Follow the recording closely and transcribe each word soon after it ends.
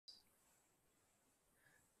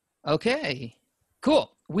Okay,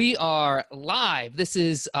 cool. We are live. This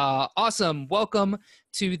is awesome. Welcome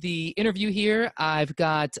to the interview here. I've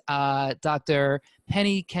got Dr.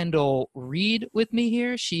 Penny Kendall Reed with me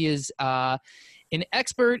here. She is an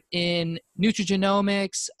expert in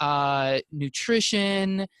nutrigenomics,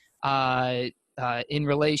 nutrition, in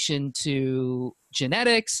relation to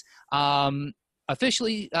genetics.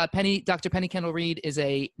 Officially, Dr. Penny Kendall Reed is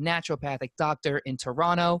a naturopathic doctor in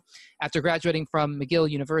Toronto. After graduating from McGill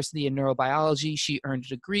University in neurobiology, she earned a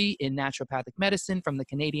degree in naturopathic medicine from the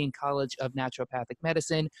Canadian College of Naturopathic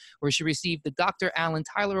Medicine, where she received the Dr. Alan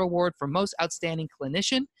Tyler Award for Most Outstanding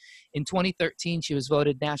Clinician. In 2013, she was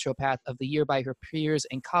voted Naturopath of the Year by her peers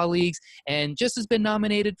and colleagues, and just has been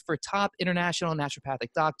nominated for Top International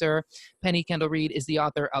Naturopathic Doctor. Penny Kendall Reed is the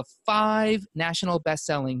author of 5 national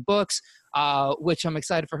best-selling books, which I'm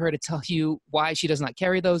excited for her to tell you why she does not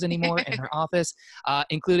carry those anymore in her office,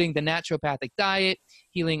 including the Naturopathic Diet,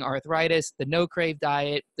 Healing Arthritis, the No Crave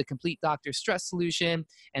Diet, the Complete Doctor's Stress Solution,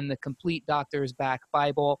 and the Complete Doctor's Back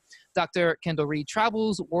Bible. Dr. Kendall Reed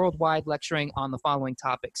travels worldwide lecturing on the following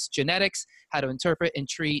topics: genetics, how to interpret and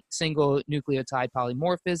treat single nucleotide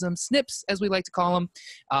polymorphisms, SNPs as we like to call them,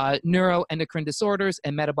 neuroendocrine disorders,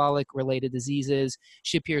 and metabolic-related diseases.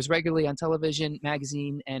 She appears regularly on television,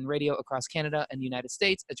 magazine, and radio across Canada and the United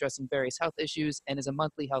States, addressing various health issues, and is a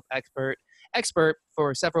monthly health expert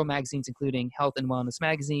for several magazines, including Health and Wellness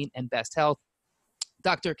Magazine and Best Health.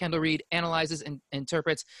 Dr. Kendall Reed analyzes and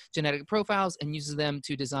interprets genetic profiles and uses them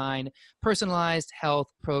to design personalized health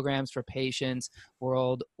programs for patients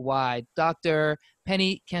worldwide. Dr.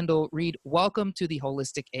 Penny Kendall Reed, welcome to the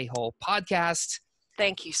Holistic A-Hole podcast.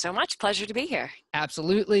 Thank you so much. Pleasure to be here.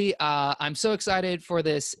 Absolutely. I'm so excited for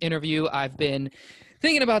this interview. I've been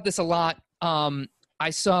thinking about this a lot. I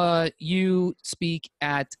saw you speak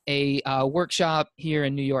at a workshop here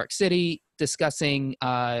in New York City discussing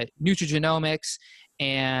nutrigenomics,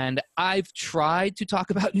 and I've tried to talk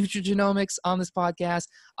about nutrigenomics on this podcast.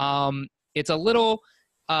 It's a little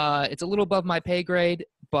above my pay grade,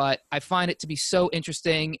 but I find it to be so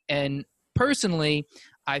interesting. And personally,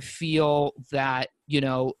 I feel that,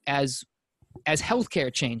 as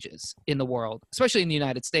healthcare changes in the world, especially in the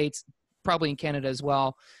United States, probably in Canada as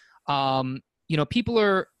well, people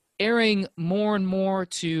are erring more and more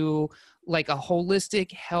to like a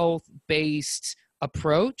holistic health-based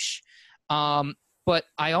approach. But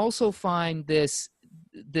I also find this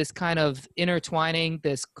kind of intertwining,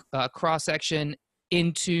 this cross-section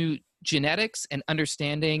into genetics and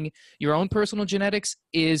understanding your own personal genetics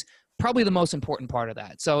is probably the most important part of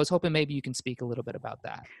that. So I was hoping maybe you can speak a little bit about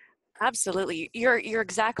that. Absolutely. You're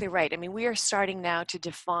exactly right. I mean, we are starting now to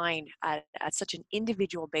define at such an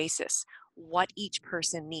individual basis what each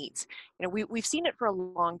person needs. We've seen it for a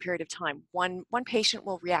long period of time. One patient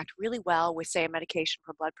will react really well with, say, a medication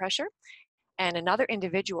for blood pressure, and another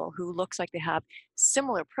individual who looks like they have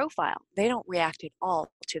similar profile, they don't react at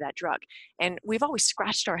all to that drug. And we've always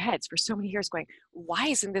scratched our heads for so many years going, why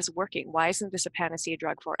isn't this working? Why isn't this a panacea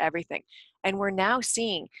drug for everything? And we're now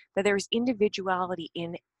seeing that there's individuality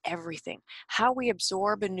in everything. How we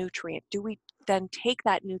absorb a nutrient, do we then take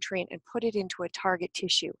that nutrient and put it into a target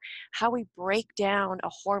tissue? How we break down a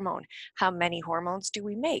hormone, how many hormones do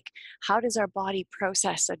we make? How does our body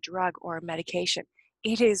process a drug or a medication?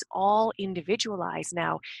 It is all individualized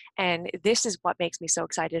now, and this is what makes me so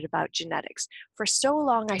excited about genetics. For so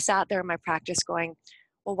long, I sat there in my practice going,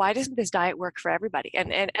 well, why doesn't this diet work for everybody?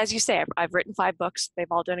 And as you say, I've written 5 books. They've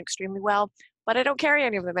all done extremely well, but I don't carry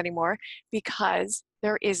any of them anymore because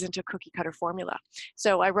there isn't a cookie-cutter formula.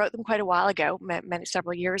 So I wrote them quite a while ago,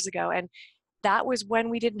 several years ago, and that was when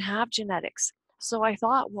we didn't have genetics. So I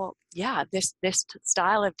thought, well, yeah, this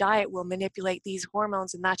style of diet will manipulate these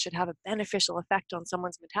hormones and that should have a beneficial effect on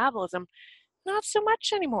someone's metabolism. Not so much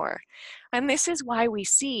anymore. And this is why we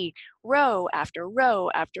see row after row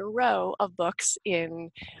after row of books in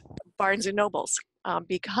Barnes and Nobles,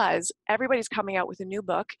 because everybody's coming out with a new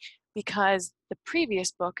book because the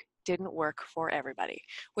previous book didn't work for everybody,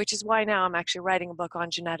 which is why now I'm actually writing a book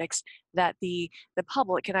on genetics that the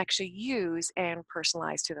public can actually use and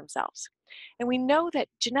personalize to themselves. And we know that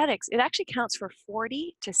genetics, it actually counts for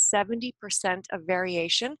 40 to 70% of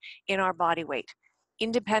variation in our body weight,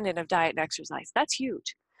 independent of diet and exercise. That's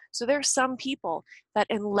huge. So there are some people that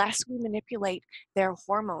unless we manipulate their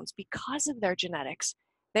hormones because of their genetics,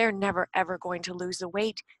 they're never ever going to lose the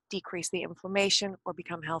weight, decrease the inflammation, or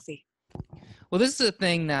become healthy. Well, this is a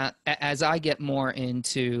thing that as I get more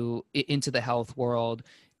into the health world,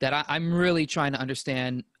 that I'm really trying to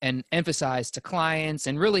understand and emphasize to clients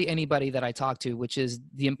and really anybody that I talk to, which is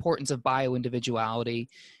the importance of bioindividuality,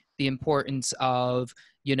 the importance of,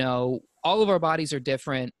 all of our bodies are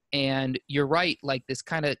different. And you're right, like this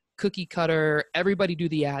kind of cookie cutter, everybody do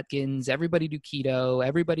the Atkins, everybody do keto,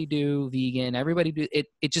 everybody do vegan, everybody do it.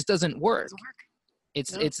 It just doesn't work. Doesn't work.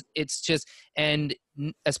 It's No. it's just, and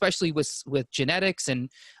especially with genetics and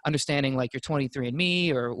understanding like your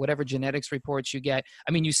 23andMe or whatever genetics reports you get.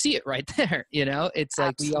 I mean, you see it right there. It's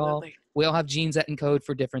like Absolutely. we all have genes that encode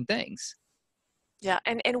for different things. Yeah,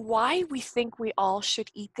 and why we think we all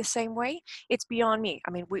should eat the same way, it's beyond me.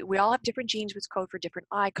 I mean, we all have different genes which code for different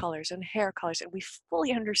eye colors and hair colors, and we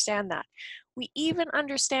fully understand that. We even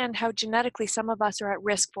understand how genetically some of us are at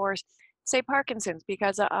risk for, say, Parkinson's,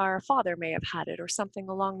 because our father may have had it or something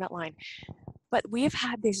along that line. But we have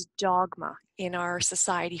had this dogma in our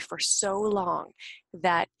society for so long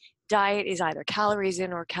that diet is either calories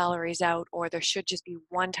in or calories out, or there should just be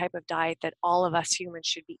one type of diet that all of us humans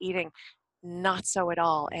should be eating. Not so at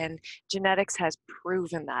all. And genetics has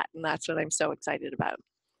proven that. And that's what I'm so excited about.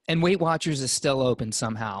 And Weight Watchers is still open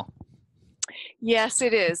somehow. Yes,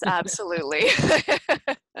 it is. Absolutely.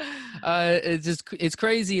 It's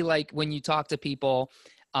crazy. Like when you talk to people,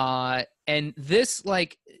 and this,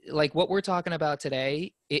 like what we're talking about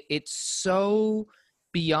today, it's so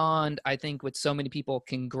beyond, I think, what so many people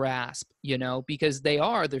can grasp, because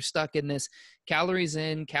they're stuck in this calories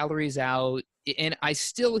in, calories out. And I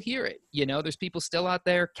still hear it, there's people still out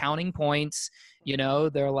there counting points,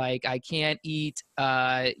 they're like, I can't eat,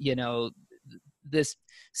 this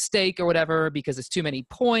steak or whatever because it's too many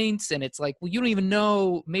points. And it's like, well, you don't even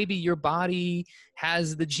know, maybe your body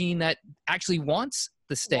has the gene that actually wants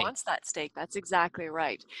the steak. Wants that steak. That's exactly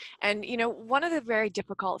right. And one of the very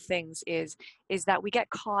difficult things is that we get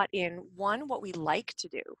caught in what we like to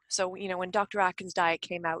do. So when Dr. Atkins' diet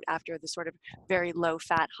came out after the sort of very low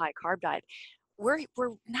fat, high carb diet, we're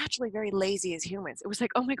naturally very lazy as humans. It was like,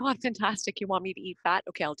 oh my God, fantastic. You want me to eat fat?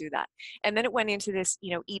 Okay, I'll do that. And then it went into this,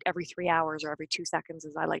 eat every 3 hours or every 2 seconds,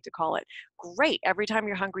 as I like to call it. Great. Every time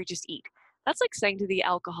you're hungry, just eat. That's like saying to the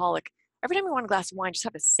alcoholic, every time you want a glass of wine, just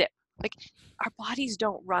have a sip. Like, our bodies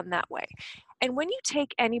don't run that way. And when you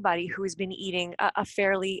take anybody who has been eating a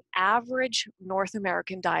fairly average North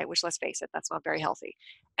American diet, which, let's face it, that's not very healthy,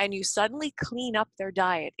 and you suddenly clean up their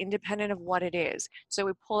diet independent of what it is, so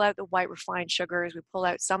we pull out the white refined sugars, we pull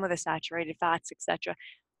out some of the saturated fats, etc.,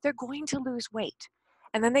 they're going to lose weight.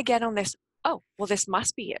 And then they get on this, oh, well, this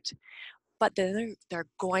must be it. But then they're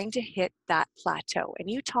going to hit that plateau. And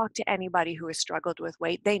you talk to anybody who has struggled with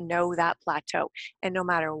weight, they know that plateau. And no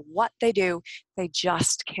matter what they do, they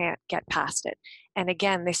just can't get past it. And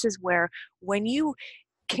again, this is where when you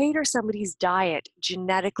cater somebody's diet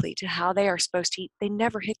genetically to how they are supposed to eat, they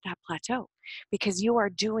never hit that plateau because you are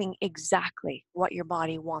doing exactly what your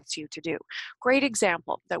body wants you to do. Great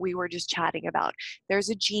example that we were just chatting about. There's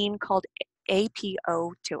a gene called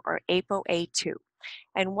APO2 or ApoA2.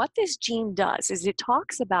 And what this gene does is it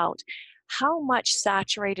talks about how much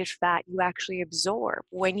saturated fat you actually absorb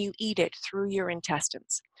when you eat it through your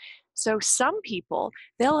intestines. So some people,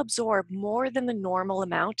 they'll absorb more than the normal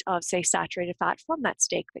amount of, say, saturated fat from that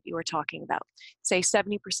steak that you were talking about, say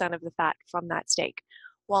 70% of the fat from that steak,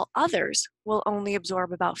 while others will only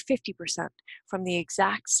absorb about 50% from the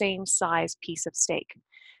exact same size piece of steak.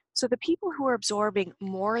 So the people who are absorbing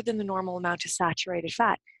more than the normal amount of saturated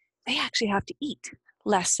fat, they actually have to eat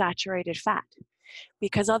less saturated fat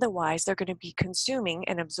because otherwise they're going to be consuming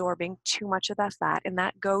and absorbing too much of that fat, and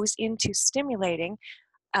that goes into stimulating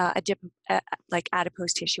like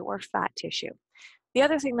adipose tissue or fat tissue. The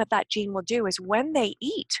other thing that gene will do is when they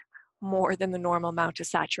eat more than the normal amount of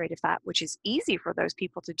saturated fat, which is easy for those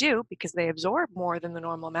people to do because they absorb more than the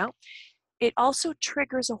normal amount, it also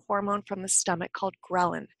triggers a hormone from the stomach called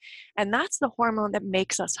ghrelin. And that's the hormone that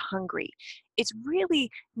makes us hungry. It's really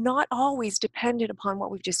not always dependent upon what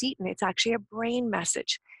we've just eaten. It's actually a brain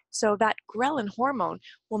message. So that ghrelin hormone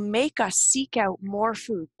will make us seek out more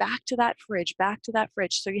food, back to that fridge, back to that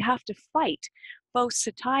fridge. So you have to fight both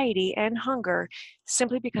satiety and hunger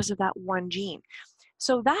simply because of that one gene.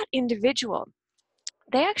 So that individual,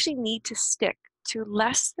 they actually need to stick to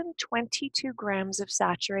less than 22 grams of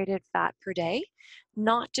saturated fat per day,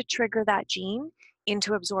 not to trigger that gene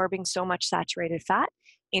into absorbing so much saturated fat,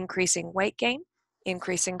 increasing weight gain,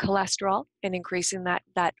 increasing cholesterol, and increasing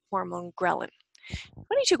that hormone ghrelin.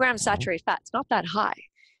 22 grams saturated fat, it's not that high.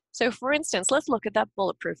 So for instance, let's look at that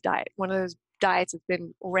bulletproof diet, one of those diets that's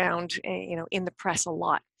been around in the press a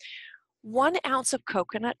lot. 1 ounce of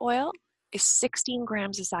coconut oil is 16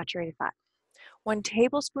 grams of saturated fat. 1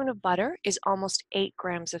 tablespoon of butter is almost 8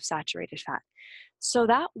 grams of saturated fat. So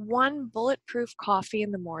that one bulletproof coffee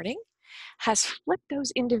in the morning has flipped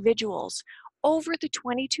those individuals over the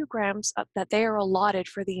 22 grams that they are allotted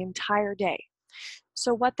for the entire day.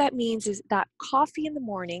 So what that means is that coffee in the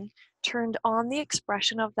morning turned on the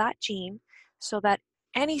expression of that gene so that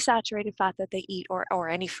any saturated fat that they eat or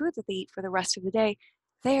any food that they eat for the rest of the day,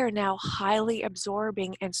 they are now highly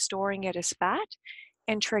absorbing and storing it as fat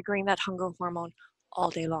and triggering that hunger hormone all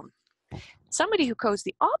day long. Somebody who codes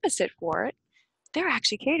the opposite for it, they're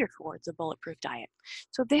actually catered towards a bulletproof diet.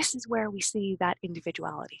 So this is where we see that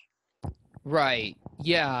individuality. Right.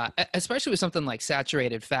 Yeah. Especially with something like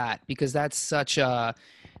saturated fat, because that's such a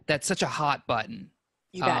hot button.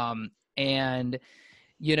 You bet. And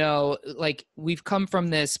like we've come from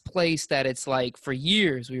this place that it's like for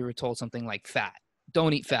years we were told something like fat.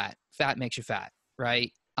 Don't eat fat. Fat makes you fat,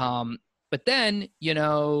 right? But then,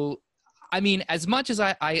 I mean, as much as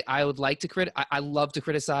I would like to I love to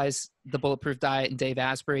criticize the Bulletproof Diet and Dave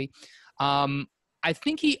Asprey. I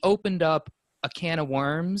think he opened up a can of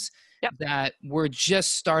worms Yep. that we're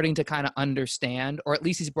just starting to kind of understand, or at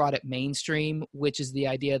least he's brought it mainstream, which is the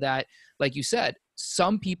idea that, like you said,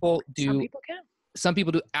 some people do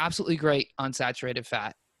absolutely great on saturated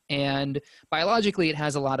fat, and biologically it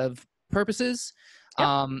has a lot of purposes.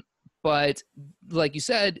 Yep. But like you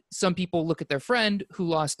said, some people look at their friend who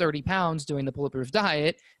lost 30 pounds doing the Bulletproof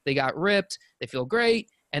Diet, they got ripped, they feel great,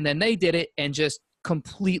 and then they did it and just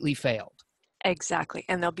completely failed. Exactly,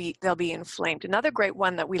 and they'll be inflamed. Another great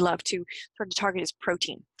one that we love to sort of target is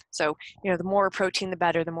protein. So, the more protein, the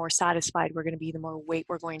better. The more satisfied we're going to be, the more weight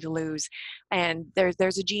we're going to lose. And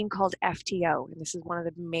there's a gene called FTO, and this is one of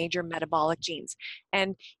the major metabolic genes.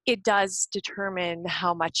 And it does determine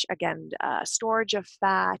how much, again, storage of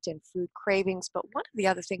fat and food cravings. But one of the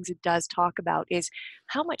other things it does talk about is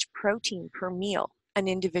how much protein per meal an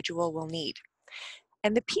individual will need.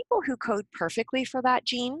 And the people who code perfectly for that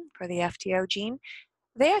gene, for the FTO gene,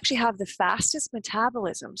 they actually have the fastest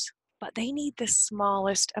metabolisms, but they need the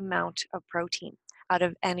smallest amount of protein out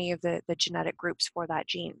of any of the genetic groups for that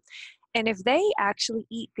gene. And if they actually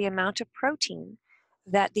eat the amount of protein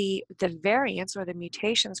that the variants or the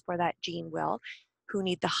mutations for that gene will, who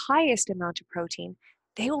need the highest amount of protein,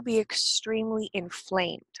 they will be extremely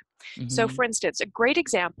inflamed. So Mm-hmm. for instance, a great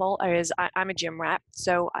example is I'm a gym rat,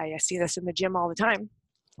 so I see this in the gym all the time.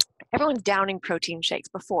 Everyone's downing protein shakes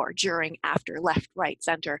before, during, after, left, right,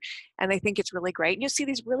 center, and they think it's really great. And you'll see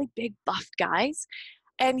these really big buffed guys,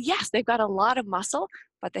 and yes, they've got a lot of muscle,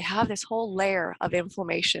 but they have this whole layer of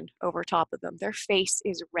inflammation over top of them. Their face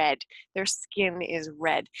is red, their skin is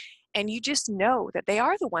red, and you just know that they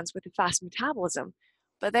are the ones with the fast metabolism,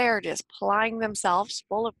 but they are just plying themselves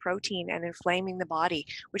full of protein and inflaming the body,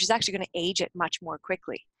 which is actually going to age it much more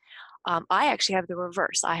quickly. I actually have the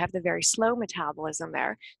reverse. I have the very slow metabolism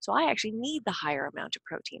there, so I actually need the higher amount of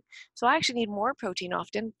protein. So I actually need more protein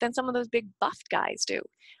often than some of those big buffed guys do.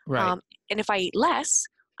 Right. And if I eat less,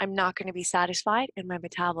 I'm not going to be satisfied, and my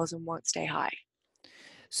metabolism won't stay high.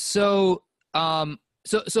 So,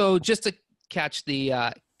 so just to catch the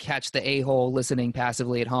a-hole listening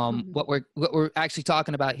passively at home, Mm-hmm. what we're actually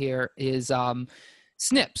talking about here is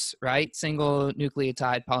SNPs, right? Single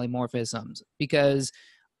nucleotide polymorphisms. Because,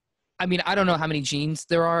 I mean, I don't know how many genes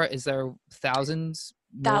there are. Is there thousands?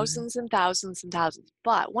 Millions? Thousands and thousands and thousands.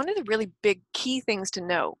 But one of the really big key things to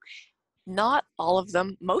know, not all of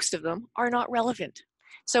them, most of them are not relevant.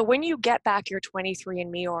 So when you get back your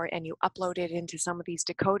 23andMe and you upload it into some of these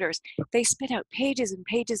decoders, they spit out pages and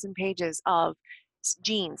pages and pages of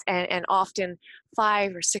genes and often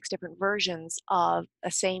 5 or 6 different versions of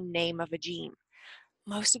the same name of a gene.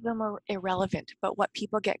 Most of them are irrelevant, but what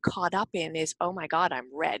people get caught up in is, oh my God, I'm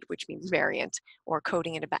red, which means variant, or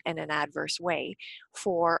coding it in an adverse way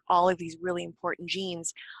for all of these really important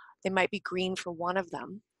genes. They might be green for one of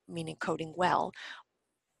them, meaning coding well,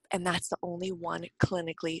 and that's the only one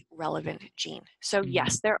clinically relevant gene. So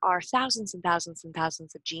yes, there are thousands and thousands and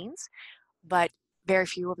thousands of genes, but very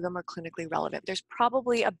few of them are clinically relevant. There's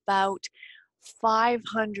probably about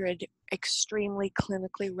 500 extremely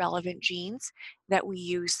clinically relevant genes that we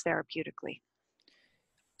use therapeutically.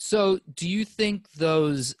 So do you think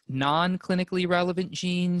those non-clinically relevant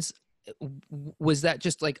genes, was that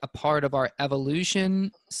just like a part of our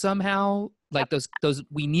evolution somehow? Like Yep. those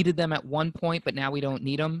we needed them at one point, but now we don't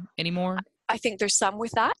need them anymore? I think there's some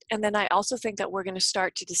with that. And then I also think that we're going to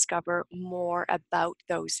start to discover more about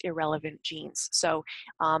those irrelevant genes. So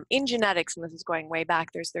in genetics, and this is going way back,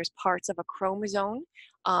 there's parts of a chromosome,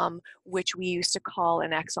 which we used to call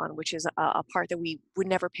an exon, which is a part that we would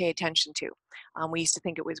never pay attention to. We used to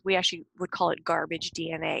think we actually would call it garbage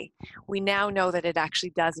DNA. We now know that it actually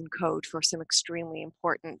does encode for some extremely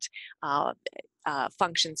important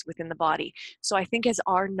functions within the body. So I think as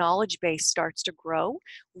our knowledge base starts to grow,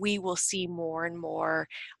 we will see more and more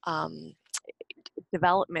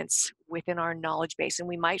developments within our knowledge base. And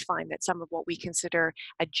we might find that some of what we consider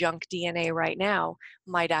a junk DNA right now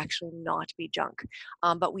might actually not be junk.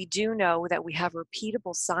 But we do know that we have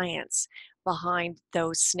repeatable science behind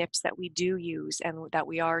those SNPs that we do use and that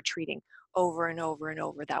we are treating over and over and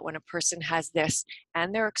over, that when a person has this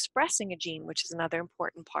and they're expressing a gene, which is another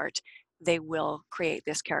important part, they will create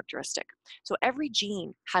this characteristic. So every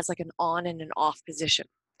gene has like an on and an off position.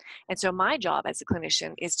 And so my job as a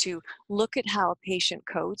clinician is to look at how a patient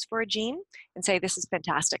codes for a gene and say, this is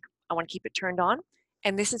fantastic. I want to keep it turned on.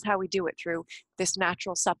 And this is how we do it, through this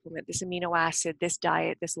natural supplement, this amino acid, this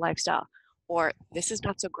diet, this lifestyle. Or this is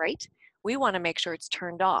not so great. We want to make sure it's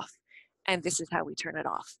turned off. And this is how we turn it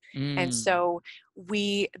off. And so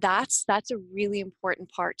that's a really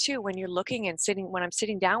important part too. When you're looking and when I'm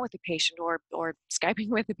sitting down with a patient or Skyping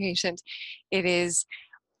with a patient, it is,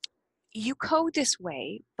 you code this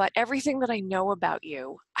way, but everything that I know about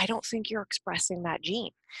you, I don't think you're expressing that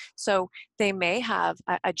gene. So they may have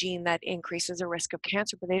a gene that increases the risk of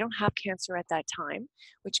cancer, but they don't have cancer at that time,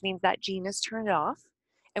 which means that gene is turned off,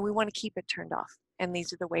 and we want to keep it turned off. And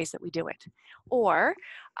these are the ways that we do it. Or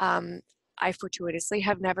I fortuitously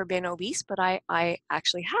have never been obese, but I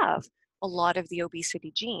actually have a lot of the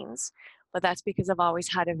obesity genes. But that's because I've always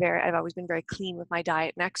been very clean with my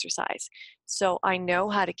diet and exercise. So I know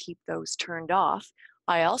how to keep those turned off.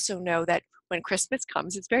 I also know that when Christmas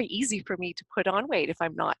comes, it's very easy for me to put on weight if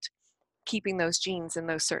I'm not keeping those genes in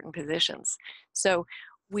those certain positions. So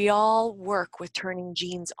we all work with turning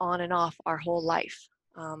genes on and off our whole life.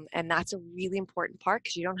 And that's a really important part,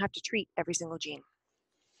 because you don't have to treat every single gene.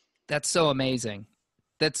 That's so amazing.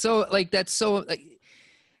 To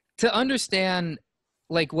understand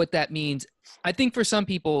like what that means. I think for some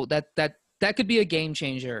people that could be a game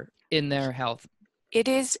changer in their health. It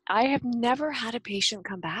is. I have never had a patient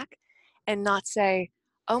come back and not say,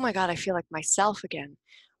 oh my God, I feel like myself again,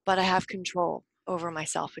 but I have control over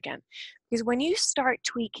myself again. Because when you start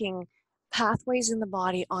tweaking pathways in the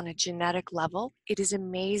body on a genetic level, it is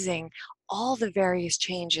amazing all the various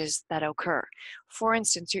changes that occur. For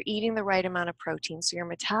instance, you're eating the right amount of protein, so your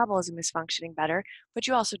metabolism is functioning better, but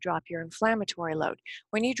you also drop your inflammatory load.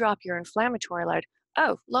 When you drop your inflammatory load,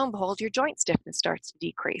 oh, lo and behold, your joint stiffness starts to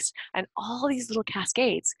decrease. And all these little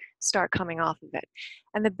cascades start coming off of it.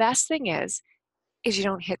 And the best thing is you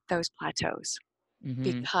don't hit those plateaus,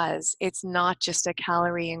 because it's not just a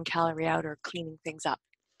calorie in, calorie out, or cleaning things up.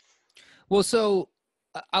 Well, so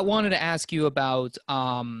I wanted to ask you about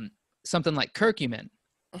something like curcumin,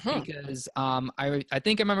 because I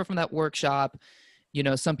think I remember from that workshop,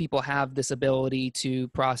 some people have this ability to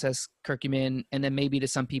process curcumin, and then maybe to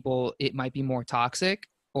some people it might be more toxic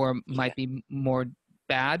or might be more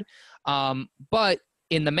bad. But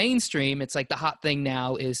in the mainstream, it's like the hot thing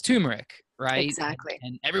now is turmeric, right? Exactly.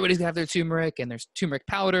 And everybody's gonna have their turmeric, and there's turmeric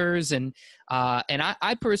powders, and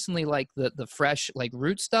I personally like the fresh like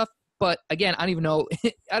root stuff. But again, I don't even know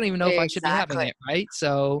if I should be having it, right?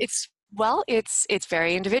 So it's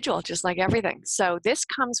very individual, just like everything. So this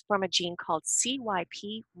comes from a gene called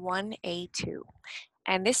CYP1A2.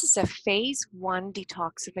 And this is a phase 1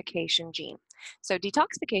 detoxification gene. So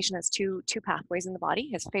detoxification has two pathways in the body.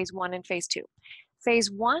 It has phase 1 and phase 2. Phase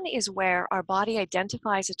 1 is where our body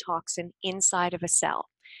identifies a toxin inside of a cell,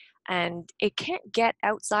 and it can't get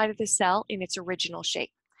outside of the cell in its original shape.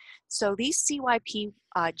 So these CYP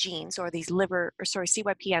genes, or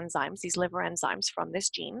CYP enzymes, these liver enzymes from this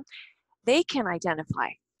gene, they can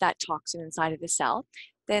identify that toxin inside of the cell.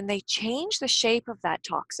 Then they change the shape of that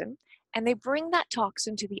toxin, and they bring that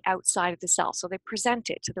toxin to the outside of the cell. So they present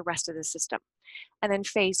it to the rest of the system. And then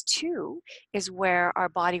phase 2 is where our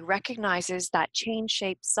body recognizes that change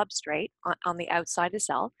shape substrate on the outside of the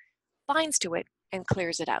cell, binds to it, and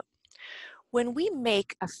clears it out. When we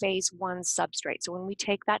make a phase 1 substrate, so when we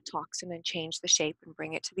take that toxin and change the shape and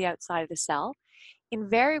bring it to the outside of the cell,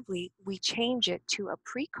 invariably we change it to a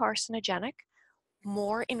pre-carcinogenic,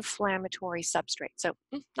 more inflammatory substrate. So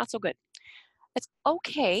not so good. It's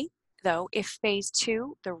okay, though, if phase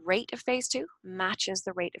 2, the rate of phase 2, matches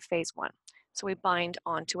the rate of phase 1. So we bind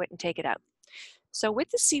onto it and take it out. So with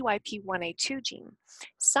the CYP1A2 gene,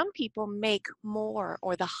 some people make more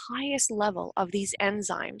or the highest level of these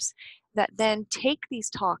enzymes that then take these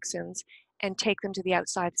toxins and take them to the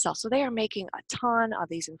outside of the cell. So they are making a ton of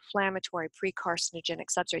these inflammatory pre-carcinogenic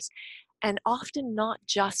substrates, and often not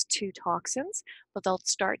just to toxins, but they'll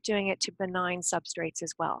start doing it to benign substrates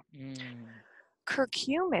as well.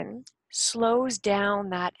 Curcumin slows down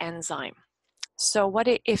that enzyme. So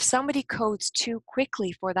if somebody codes too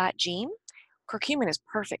quickly for that gene, Curcumin is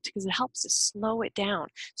perfect because it helps to slow it down.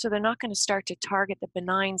 So they're not going to start to target the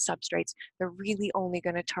benign substrates. They're really only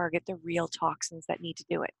going to target the real toxins that need to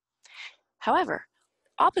do it. However,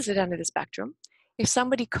 opposite end of the spectrum, if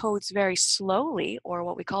somebody codes very slowly, or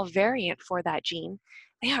what we call variant for that gene,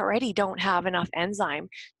 they already don't have enough enzyme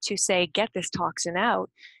to say, get this toxin out.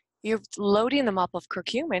 You're loading them up of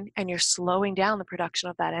curcumin and you're slowing down the production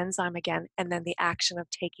of that enzyme again, and then the action of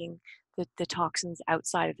taking the toxins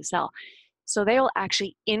outside of the cell. So they will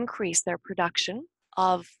actually increase their production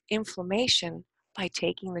of inflammation by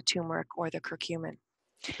taking the turmeric or the curcumin.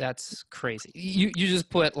 That's crazy. You just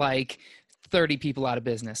put like 30 people out of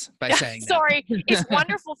business by saying Sorry, that. it's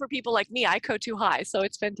wonderful for people like me. I code too high, so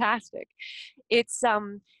it's fantastic. It's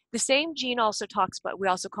the same gene also talks about, we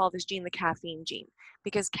also call this gene the caffeine gene,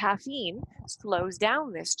 because caffeine slows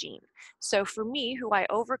down this gene. So for me, who I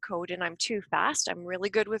overcode and I'm too fast, I'm really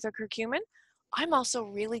good with a curcumin. I'm also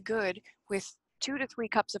really good with 2 to 3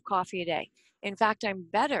 cups of coffee a day. In fact, I'm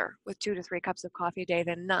better with 2 to 3 cups of coffee a day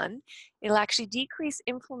than none. It'll actually decrease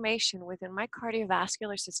inflammation within my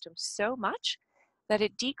cardiovascular system so much that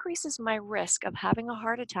it decreases my risk of having a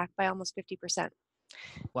heart attack by almost 50%.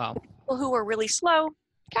 Wow. People who are really slow,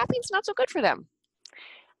 caffeine's not so good for them.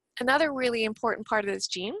 Another really important part of this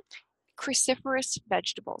gene, cruciferous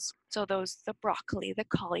vegetables. So the broccoli, the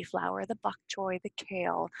cauliflower, the bok choy, the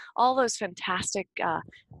kale, all those fantastic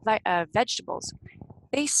vegetables,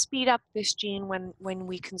 they speed up this gene when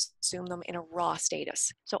we consume them in a raw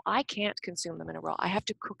status. So I can't consume them in a raw. I have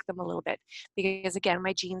to cook them a little bit because, again,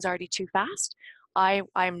 my gene's already too fast.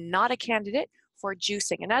 I'm not a candidate for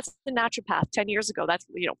juicing. And that's the naturopath 10 years ago. That's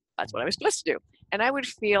what I was supposed to do. And I would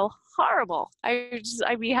feel horrible.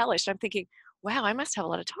 I'd be hellish. I'm thinking, wow, I must have a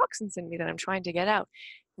lot of toxins in me that I'm trying to get out.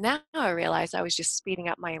 Now I realize I was just speeding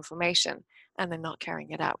up my inflammation and then not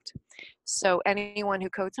carrying it out. So anyone who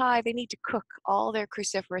codes high, they need to cook all their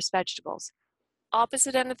cruciferous vegetables.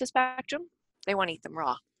 Opposite end of the spectrum, they want to eat them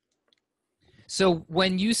raw. So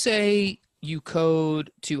when you say you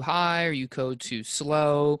code too high or you code too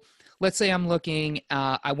slow, let's say I'm looking,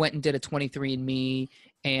 I went and did a 23andMe,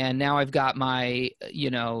 and now I've got my,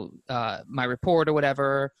 my report or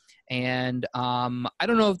whatever. And I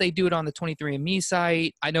don't know if they do it on the 23andMe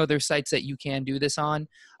site. I know there's sites that you can do this on.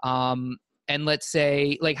 And let's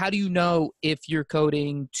say, like, how do you know if you're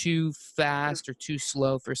coding too fast or too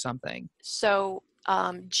slow for something? So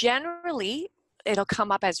generally, it'll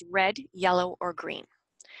come up as red, yellow, or green.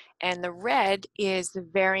 And the red is the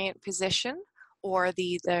variant position, or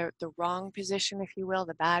the wrong position, if you will,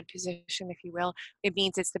 the bad position, if you will. It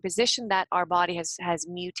means it's the position that our body has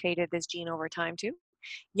mutated this gene over time to.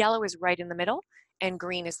 Yellow is right in the middle, and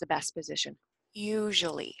green is the best position,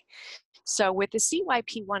 usually. So with the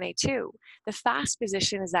CYP1A2, the fast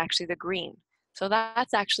position is actually the green. So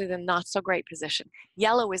that's actually the not so great position.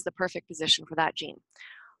 Yellow is the perfect position for that gene.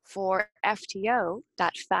 For FTO,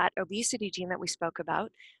 that fat obesity gene that we spoke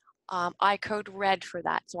about, I code red for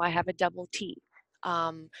that, so I have a double T.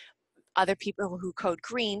 Other people who code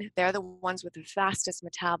green, they're the ones with the fastest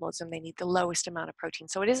metabolism. They need the lowest amount of protein.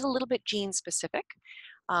 So it is a little bit gene specific.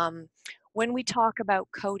 When we talk about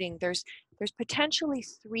coding, there's potentially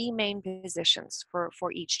 3 main positions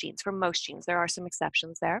for each gene. For most genes, there are some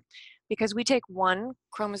exceptions there, because we take 1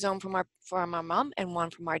 chromosome from our mom and 1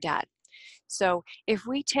 from our dad. So if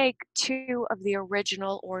we take 2 of the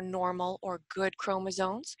original or normal or good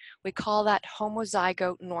chromosomes, we call that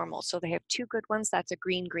homozygote normal. So they have 2 good ones, that's a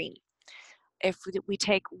green. If we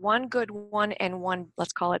take 1 good one and 1,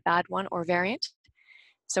 let's call it bad one or variant,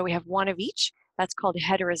 so we have 1 of each, that's called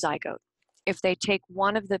heterozygote. If they take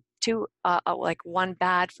 1 of the 2, like 1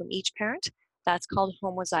 bad from each parent, that's called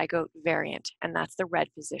homozygote variant, and that's the red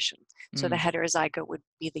position. So the heterozygote would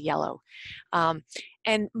be the yellow.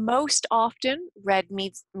 And most often, red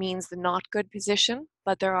means the not good position,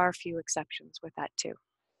 but there are a few exceptions with that too.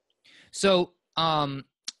 So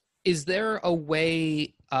is there a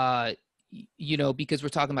way, because we're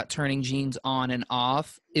talking about turning genes on and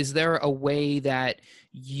off, is there a way that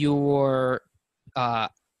your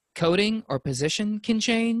coding or position can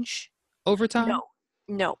change over time?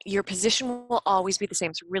 No, your position will always be the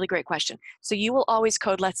same. It's a really great question. So you will always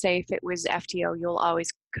code, let's say if it was FTO, you'll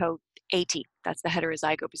always code AT. That's the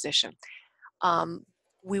heterozygote position.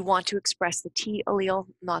 We want to express the T allele,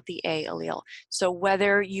 not the A allele. So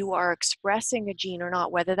whether you are expressing a gene or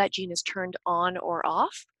not, whether that gene is turned on or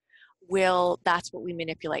off, that's what we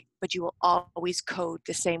manipulate. But you will always code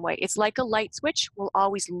the same way. It's like a light switch will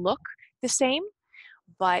always look the same,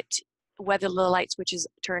 but whether the light switch is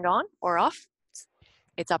turned on or off,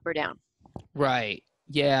 it's up or down. Right.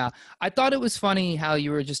 Yeah, I thought it was funny how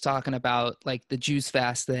you were just talking about like the juice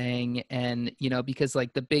fast thing, and because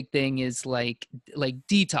like the big thing is like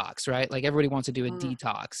detox, right? Like everybody wants to do a Mm,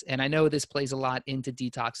 detox, and I know this plays a lot into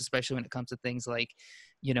detox, especially when it comes to things like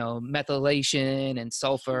methylation and mhm.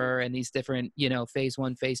 sulfur and these different phase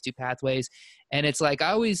 1, phase 2 pathways. And it's like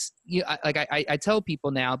I always I tell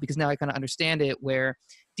people now, because now I kind of understand it, where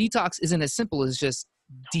detox isn't as simple as just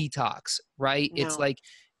detox, right? It's No. like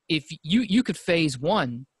if you could phase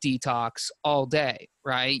 1 detox all day,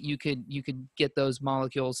 right? You could get those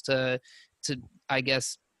molecules to I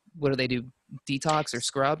guess, what do they do, detox or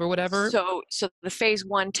scrub or whatever. So the phase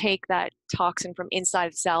one take that toxin from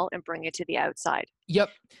inside the cell and bring it to the outside. Yep.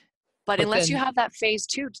 But But unless you then have that phase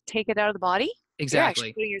two to take it out of the body, you're actually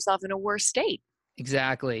exactly. putting yourself in a worse state.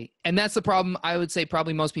 Exactly. And that's the problem I would say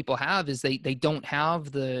probably most people have, is they don't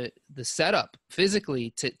have the setup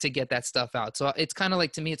physically to get that stuff out. So it's kind of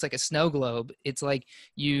like, to me, it's like a snow globe. It's like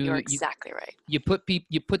You're you exactly right. you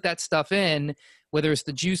put that stuff in, whether it's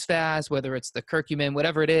the juice fast, whether it's the curcumin,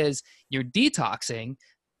 whatever it is, you're detoxing,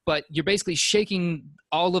 but you're basically shaking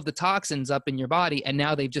all of the toxins up in your body, and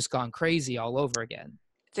now they've just gone crazy all over again.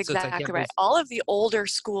 That's So it's like you exactly have right. those. All of the older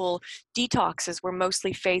school detoxes were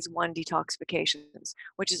mostly phase one detoxifications,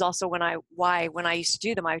 which is also why when I used to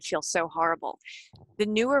do them, I would feel so horrible. The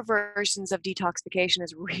newer versions of detoxification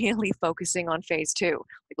is really focusing on phase two.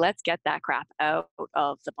 Like, let's get that crap out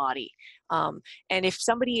of the body. And if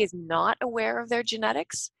somebody is not aware of their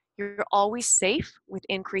genetics, you're always safe with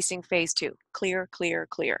increasing phase two. Clear, clear,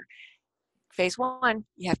 clear. Phase one,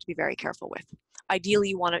 you have to be very careful with.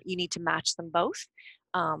 Ideally, you need to match them both.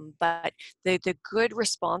 But the good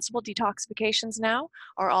responsible detoxifications now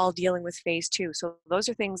are all dealing with phase two. So those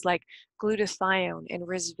are things like glutathione and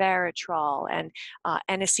resveratrol and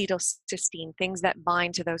N-acetylcysteine, things that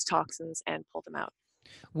bind to those toxins and pull them out.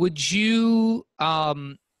 Would you,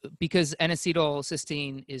 because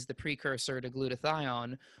N-acetylcysteine is the precursor to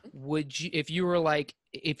glutathione, would you, if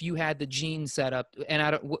you had the gene set up, and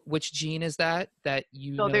I don't, which gene is that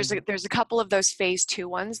So there's a couple of those phase two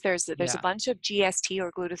ones. There's a yeah. bunch of GST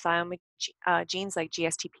or glutathione genes like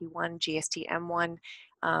GSTP1, GSTM1.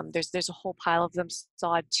 There's a whole pile of them,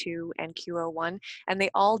 SOD2 and QO1, and they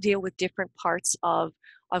all deal with different parts of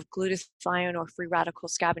glutathione or free radical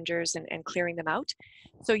scavengers and clearing them out.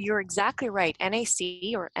 So you're exactly right.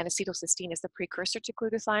 NAC or N-acetylcysteine is the precursor to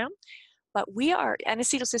glutathione. But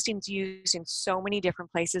N-acetylcysteine is used in so many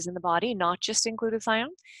different places in the body, not just in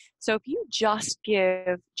glutathione. So if you just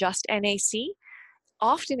give just NAC,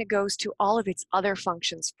 often it goes to all of its other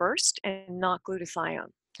functions first and not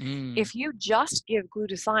glutathione. Mm. If you just give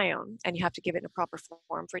glutathione, and you have to give it in a proper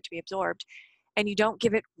form for it to be absorbed, and you don't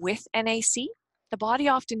give it with NAC, the body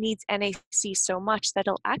often needs NAC so much that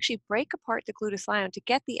it'll actually break apart the glutathione to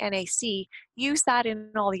get the NAC, use that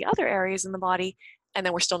in all the other areas in the body, and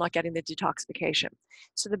then we're still not getting the detoxification.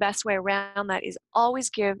 So the best way around that is always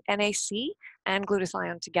give NAC and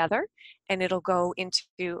glutathione together, and it'll go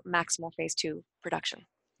into maximal phase two production.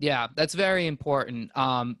 Yeah, that's very important.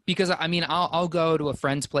 Because I mean, I'll go to a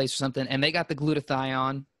friend's place or something, and they got the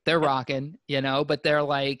glutathione, they're Yep, rocking, but they're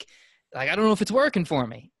like I don't know if it's working for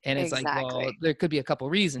me, and it's like, well, exactly. there could be a couple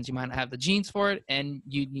reasons. You might not have the genes for it, and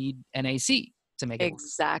you need NAC to make it work,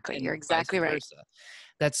 Exactly. You're and vice exactly right. versa.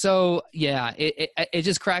 That's so, yeah. It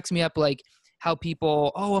just cracks me up, like how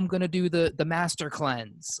people, oh, I'm gonna do the master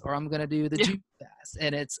cleanse, or I'm gonna do the Yeah. juice fast,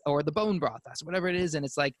 and it's, or the bone broth fast, whatever it is, and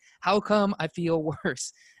it's like, how come I feel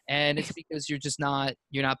worse? And it's because you're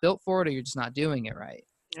not built for it, or you're just not doing it right.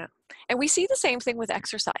 Yeah. And we see the same thing with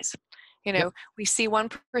exercise. Yep. We see one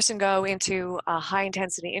person go into a high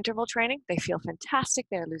intensity interval training. They feel fantastic.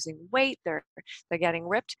 They're losing weight. They're getting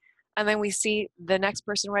ripped. And then we see the next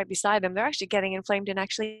person right beside them. They're actually getting inflamed and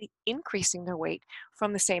actually increasing their weight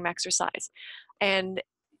from the same exercise. And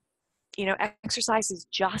exercise is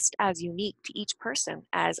just as unique to each person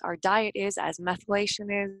as our diet is, as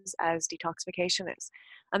methylation is, as detoxification is.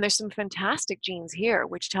 And there's some fantastic genes here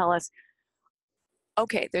which tell us,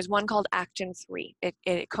 okay, there's one called actin 3.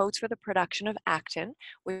 It codes for the production of actin,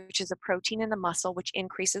 which is a protein in the muscle which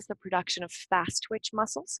increases the production of fast twitch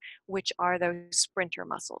muscles, which are those sprinter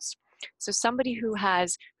muscles. So somebody who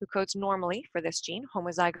codes normally for this gene,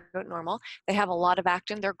 homozygote normal, they have a lot of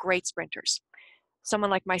actin, they're great sprinters. Someone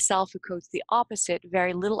like myself who codes the opposite,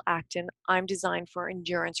 very little actin, I'm designed for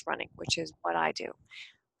endurance running, which is what I do.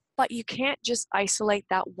 But you can't just isolate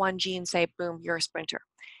that one gene, say, boom, you're a sprinter.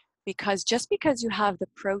 Because just because you have the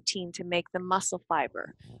protein to make the muscle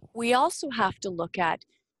fiber, we also have to look at,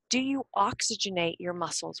 do you oxygenate your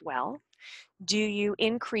muscles well? Do you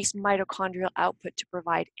increase mitochondrial output to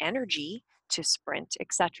provide energy to sprint,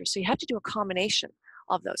 etc.? So you have to do a combination.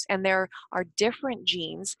 of those. And there are different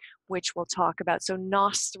genes which we'll talk about. So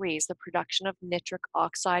NOS3 is the production of nitric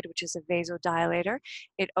oxide, which is a vasodilator.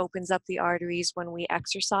 It opens up the arteries when we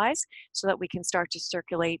exercise so that we can start to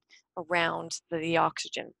circulate around the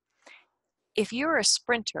oxygen. If you're a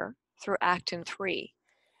sprinter through actin 3,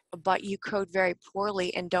 but you code very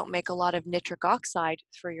poorly and don't make a lot of nitric oxide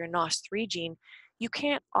for your NOS3 gene, you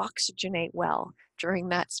can't oxygenate well during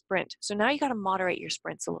that sprint. So now you got to moderate your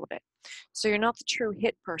sprints a little bit. So you're not the true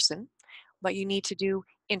HIIT person, but you need to do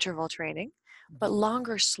interval training, but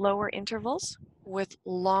longer, slower intervals with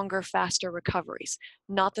longer, faster recoveries,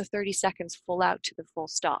 not the 30 seconds full out to the full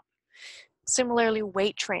stop. Similarly,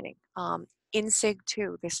 weight training.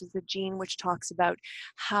 INSIG2, this is the gene which talks about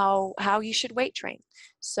how you should weight train.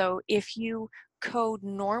 So if you code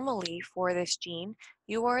normally for this gene,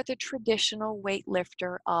 you are the traditional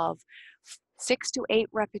weightlifter of 6 to 8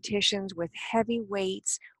 repetitions with heavy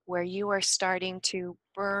weights where you are starting to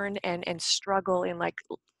burn and struggle in like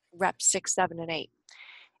reps 6, 7, and 8.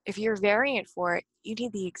 If you're variant for it, you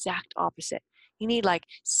need the exact opposite. You need like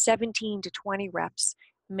 17 to 20 reps,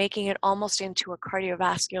 making it almost into a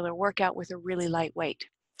cardiovascular workout with a really light weight.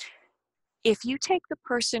 If you take the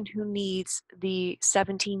person who needs the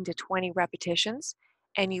 17 to 20 repetitions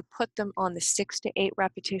and you put them on the 6 to 8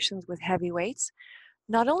 repetitions with heavy weights,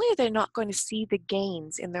 not only are they not going to see the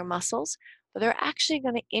gains in their muscles, but they're actually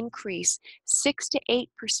going to increase 6 to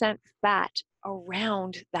 8% fat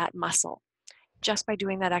around that muscle just by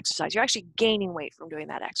doing that exercise. You're actually gaining weight from doing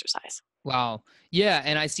that exercise. Wow. Yeah.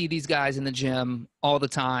 And I see these guys in the gym all the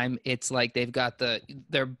time. It's like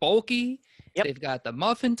they're bulky. Yep. They've got the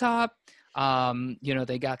muffin top.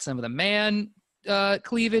 They got some of the man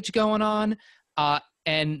cleavage going on.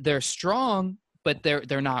 And they're strong, but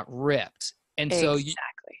they're not ripped. And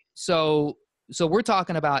Exactly. so we're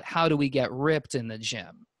talking about how do we get ripped in the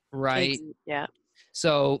gym, right? Yeah.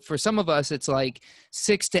 So for some of us, it's like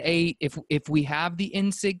 6 to 8. If we have the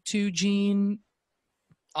INSIG2 gene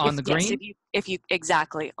on the green? Yes, if you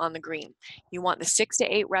exactly on the green. You want the 6 to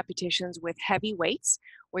 8 repetitions with heavy weights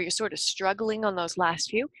where you're sort of struggling on those last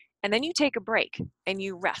few, and then you take a break and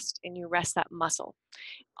you rest that muscle.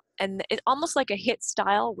 And it's almost like a HIIT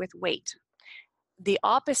style with weight. The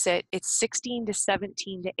opposite, it's 16 to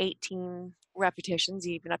 17 to 18 repetitions,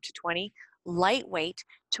 even up to 20, lightweight,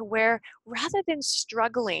 to where rather than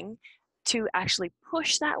struggling to actually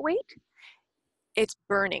push that weight, it's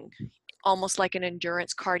burning, almost like an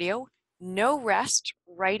endurance cardio. No rest,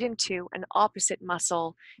 right into an opposite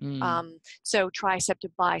muscle. So tricep to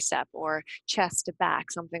bicep or chest to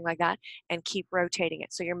back, something like that, and keep rotating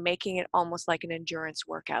it. So you're making it almost like an endurance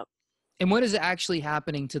workout. And what is actually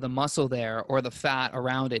happening to the muscle there or the fat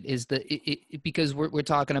around it? Is because we're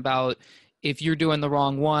talking about if you're doing the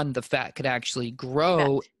wrong one, the fat could actually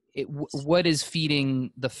grow. What is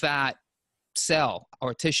feeding the fat cell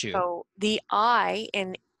or tissue? So the I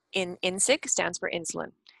in INSIG stands for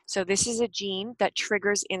insulin. So this is a gene that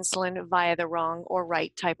triggers insulin via the wrong or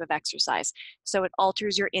right type of exercise. So it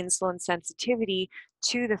alters your insulin sensitivity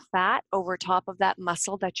to the fat over top of that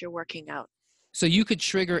muscle that you're working out. So you could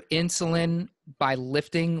trigger insulin by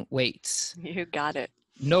lifting weights. You got it.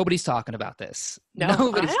 Nobody's talking about this. No,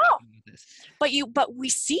 Nobody's talking about this. But we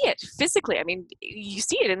see it physically. I mean, you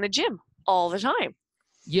see it in the gym all the time.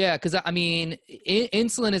 Yeah, because I mean,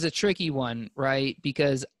 insulin is a tricky one, right?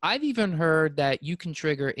 Because I've even heard that you can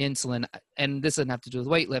trigger insulin, and this doesn't have to do with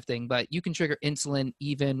weightlifting, but you can trigger insulin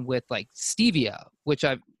even with like stevia, which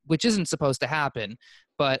isn't supposed to happen.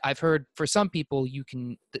 But I've heard for some people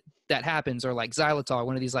that happens, or like xylitol,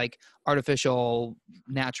 one of these like artificial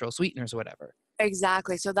natural sweeteners or whatever.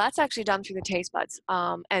 Exactly. So that's actually done through the taste buds.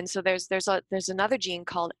 And so there's another gene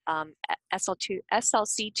called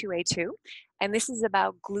SLC2A2, and this is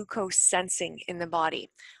about glucose sensing in the body.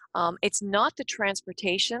 It's not the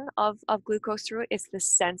transportation of glucose through it, it's the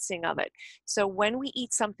sensing of it. So when we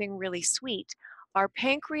eat something really sweet, our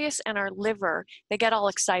pancreas and our liver, they get all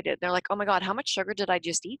excited. They're like, oh my God, how much sugar did I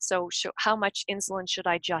just eat? So how much insulin should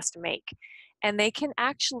I just make? And they can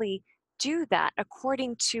actually do that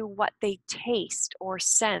according to what they taste or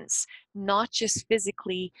sense, not just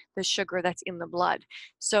physically the sugar that's in the blood.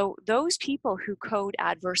 So those people who code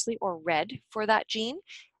adversely or red for that gene,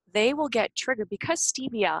 they will get triggered because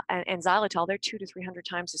stevia and xylitol, they're 200 to 300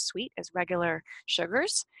 times as sweet as regular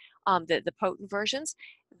sugars, the potent versions.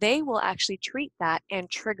 They will actually treat that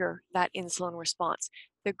and trigger that insulin response.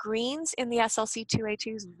 The greens in the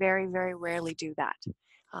SLC2A2s very, very rarely do that.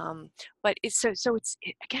 But it's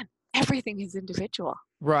again, everything is individual.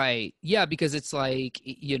 Right. Yeah, because it's like,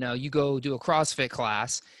 you go do a CrossFit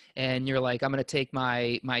class and you're like, I'm going to take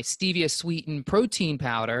my stevia sweetened protein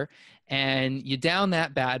powder and you down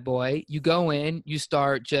that bad boy. You go in, you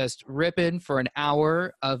start just ripping for an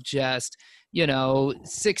hour of just,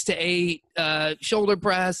 6 to 8 shoulder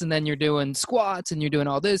press, and then you're doing squats and you're doing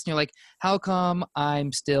all this, and you're like, how come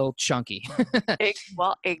I'm still chunky?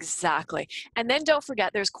 Well, exactly. And then don't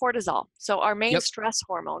forget there's cortisol. So our main Yep. stress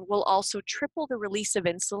hormone will also triple the release of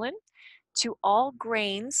insulin to all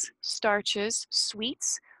grains, starches,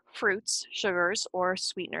 sweets, fruits, sugars or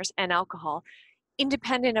sweeteners, and alcohol,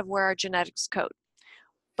 independent of where our genetics code.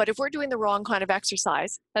 But if we're doing the wrong kind of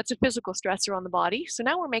exercise, that's a physical stressor on the body. So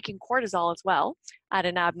now we're making cortisol as well at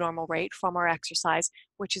an abnormal rate from our exercise,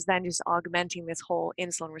 which is then just augmenting this whole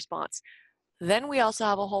insulin response. Then we also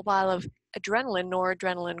have a whole pile of adrenaline,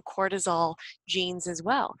 noradrenaline, cortisol genes as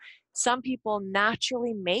well. Some people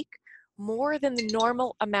naturally make more than the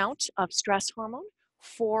normal amount of stress hormone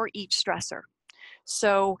for each stressor.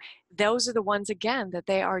 So those are the ones, again, that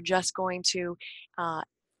they are just going to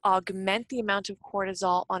augment the amount of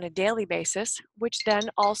cortisol on a daily basis, which then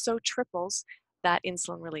also triples that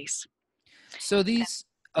insulin release. So these,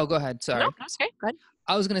 oh, go ahead. No, Sorry. that's okay. Go ahead.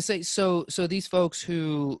 I was gonna say, so these folks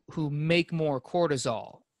who make more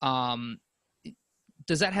cortisol,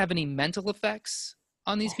 does that have any mental effects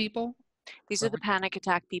on these people? These are the panic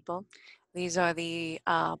attack people. These are the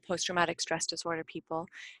post-traumatic stress disorder people.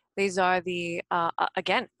 These are the,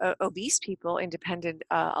 again, obese people, independent,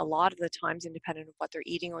 a lot of the times independent of what they're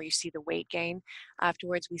eating, or you see the weight gain.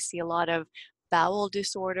 Afterwards, we see a lot of bowel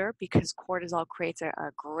disorder because cortisol creates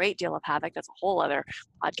a great deal of havoc. That's a whole other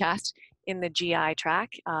podcast in the GI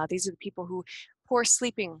tract. These are the people who poor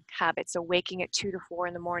sleeping habits, so waking at 2 to 4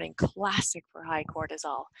 in the morning, classic for high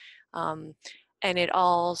cortisol. And it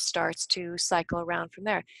all starts to cycle around from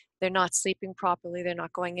there. They're not sleeping properly. They're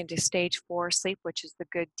not going into stage 4 sleep, which is the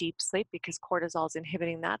good deep sleep, because cortisol is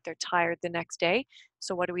inhibiting that. They're tired the next day.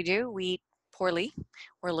 So what do? We eat poorly.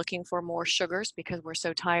 We're looking for more sugars because we're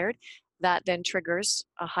so tired. That then triggers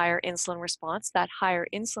a higher insulin response. That higher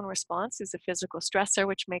insulin response is a physical stressor,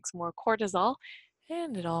 which makes more cortisol,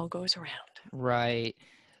 and it all goes around. Right.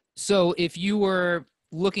 So if you were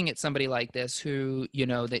looking at somebody like this who,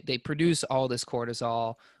 they produce all this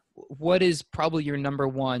cortisol, what is probably your number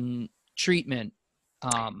one treatment?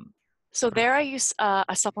 So there I use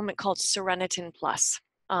a supplement called Seronetin Plus.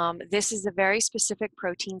 This is a very specific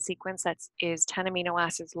protein sequence that is 10 amino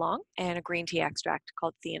acids long and a green tea extract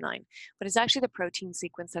called theanine. But it's actually the protein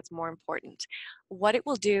sequence that's more important. What it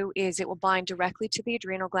will do is it will bind directly to the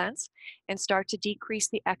adrenal glands and start to decrease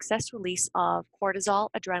the excess release of cortisol,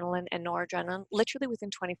 adrenaline, and noradrenaline literally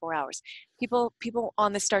within 24 hours. People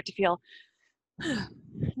on this start to feel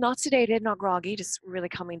not sedated, not groggy, just really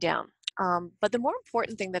coming down. But the more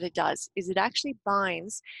important thing that it does is it actually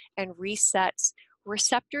binds and resets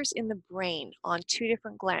receptors in the brain on 2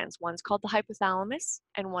 different glands. One's called the hypothalamus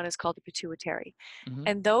and one is called the pituitary. Mm-hmm.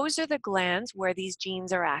 And those are the glands where these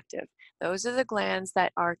genes are active. Those are the glands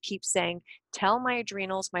that keep saying, tell my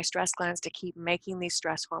adrenals, my stress glands to keep making these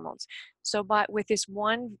stress hormones. So with this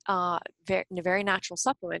one very natural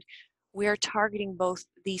supplement, we are targeting both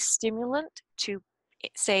the stimulant to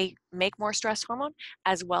say make more stress hormone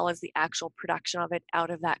as well as the actual production of it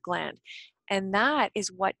out of that gland. And that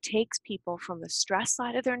is what takes people from the stress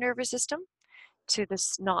side of their nervous system to the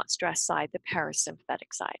not stress side, the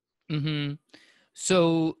parasympathetic side. Mm-hmm.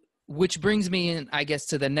 So, which brings me in, I guess,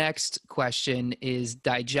 to the next question is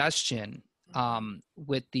digestion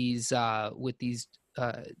with these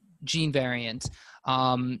gene variants.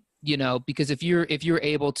 Because if you're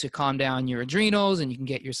able to calm down your adrenals and you can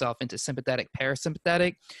get yourself into sympathetic,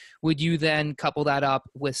 parasympathetic, would you then couple that up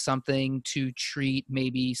with something to treat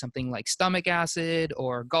maybe something like stomach acid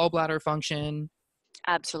or gallbladder function?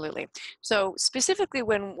 Absolutely. So specifically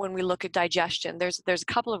when we look at digestion, there's a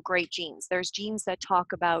couple of great genes. There's genes that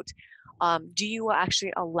talk about do you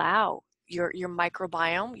actually allow your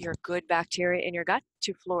microbiome, your good bacteria in your gut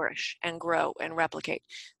to flourish and grow and replicate.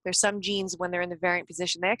 There's some genes when they're in the variant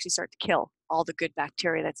position, they actually start to kill all the good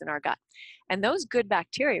bacteria that's in our gut. And those good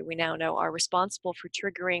bacteria we now know are responsible for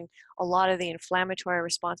triggering a lot of the inflammatory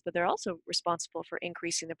response, but they're also responsible for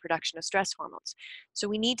increasing the production of stress hormones. So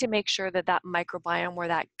we need to make sure that that microbiome or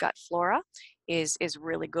that gut flora is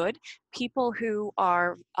really good. People who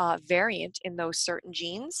are variant in those certain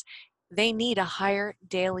genes, they need a higher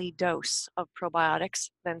daily dose of probiotics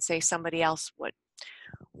than say somebody else would.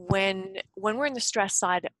 When we're in the stress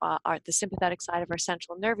side, the sympathetic side of our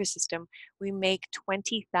central nervous system, we make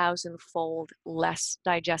 20,000-fold less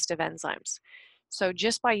digestive enzymes. So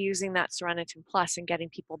just by using that Seronetin Plus and getting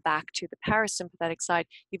people back to the parasympathetic side,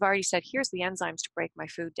 you've already said, here's the enzymes to break my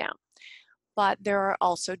food down. But there are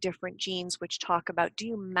also different genes which talk about, do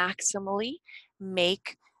you maximally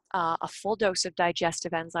make a full dose of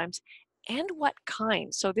digestive enzymes, and what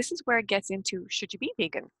kind. So this is where it gets into, should you be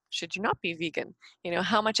vegan? Should you not be vegan?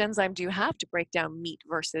 How much enzyme do you have to break down meat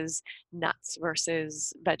versus nuts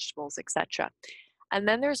versus vegetables, etc. And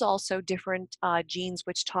then there's also different genes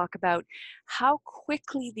which talk about how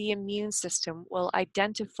quickly the immune system will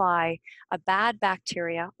identify a bad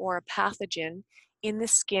bacteria or a pathogen in the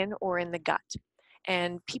skin or in the gut.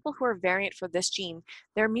 And people who are variant for this gene,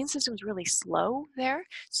 their immune system is really slow there.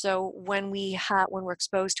 So when we're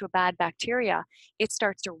exposed to a bad bacteria, it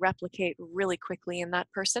starts to replicate really quickly in that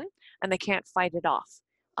person, and they can't fight it off.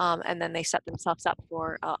 And then they set themselves up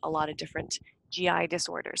for a lot of different GI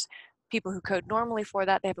disorders. People who code normally for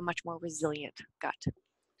that, they have a much more resilient gut.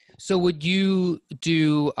 So would you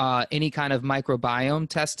do any kind of microbiome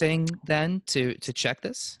testing then to check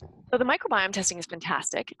this? So the microbiome testing is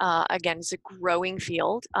fantastic. Again, it's a growing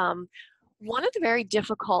field. One of the very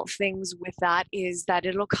difficult things with that is that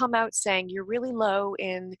it'll come out saying you're really low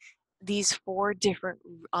in these 4 different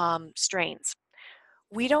strains.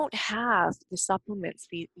 We don't have the supplements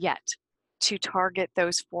yet to target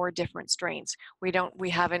those 4 different strains. We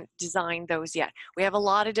haven't designed those yet. We have a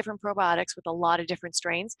lot of different probiotics with a lot of different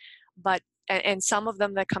strains, but and some of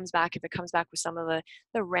them that comes back, if it comes back with some of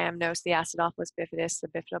the rhamnose, the acidophilus bifidus, the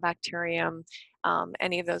bifidobacterium,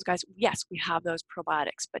 any of those guys, yes, we have those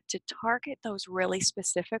probiotics. But to target those really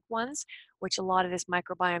specific ones, which a lot of this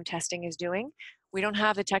microbiome testing is doing, we don't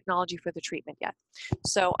have the technology for the treatment yet.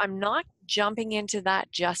 So I'm not jumping into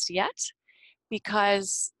that just yet,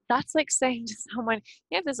 because that's like saying to someone,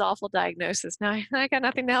 you have this awful diagnosis. Now I got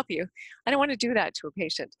nothing to help you. I don't want to do that to a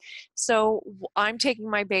patient. So I'm taking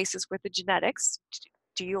my basis with the genetics.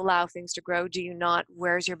 Do you allow things to grow? Do you not?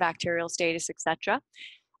 Where's your bacterial status, etc.?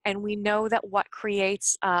 And we know that what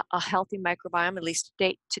creates a healthy microbiome, at least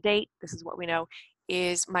to date, this is what we know,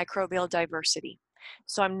 is microbial diversity.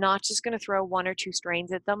 So I'm not just going to throw 1 or 2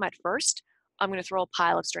 strains at them at first. I'm going to throw a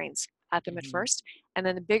pile of strains at them at first. And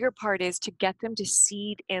then the bigger part is to get them to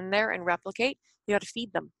seed in there and replicate, you got to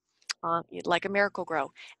feed them like a miracle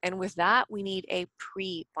grow. And with that, we need a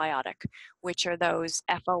prebiotic, which are those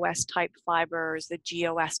FOS type fibers, the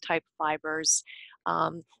GOS type fibers,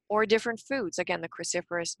 or different foods. Again, the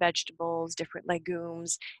cruciferous vegetables, different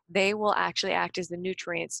legumes, they will actually act as the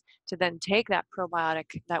nutrients to then take that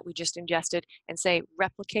probiotic that we just ingested and say,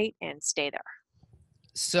 replicate and stay there.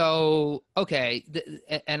 So, okay.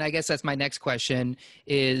 And I guess that's my next question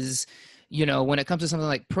is, when it comes to something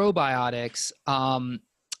like probiotics,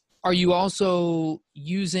 are you also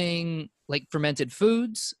using like fermented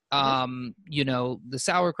foods? The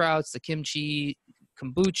sauerkrauts, the kimchi,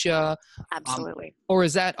 kombucha. Absolutely. Or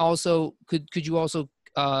is that also, could you also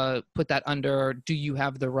put that under, do you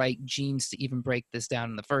have the right genes to even break this down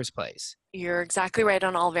in the first place? You're exactly right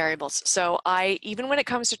on all variables. So even when it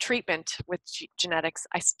comes to treatment with genetics,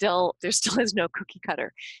 there still is no cookie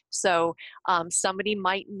cutter. So somebody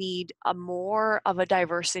might need more of a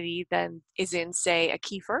diversity than is in, say, a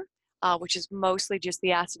kefir, which is mostly just the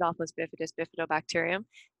acidophilus bifidus bifidobacterium.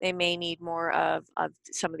 They may need more of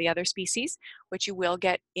some of the other species, which you will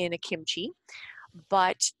get in a kimchi.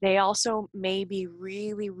 But they also may be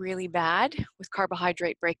really, really bad with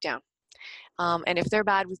carbohydrate breakdown. And if they're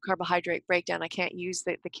bad with carbohydrate breakdown, I can't use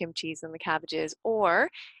the kimchis and the cabbages. Or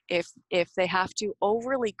if they have to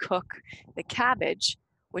overly cook the cabbage,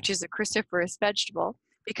 which is a cruciferous vegetable,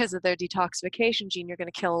 because of their detoxification gene, you're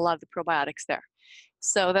going to kill a lot of the probiotics there.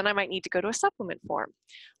 So then I might need to go to a supplement form.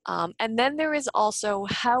 And then there is also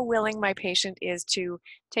how willing my patient is to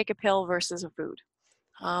take a pill versus a food.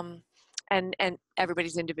 And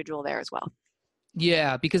everybody's individual there as well.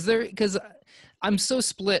 Yeah, because I'm so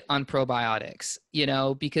split on probiotics,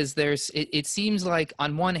 because it seems like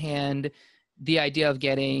on one hand, the idea of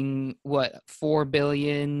getting 4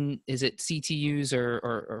 billion, is it CTUs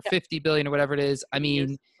or 50 billion or whatever it is? I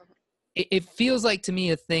mean, it feels like to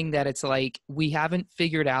me a thing that it's like, we haven't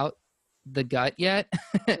figured out the gut yet.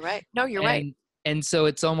 You're right. No, you're right. And so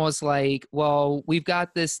it's almost like, well, we've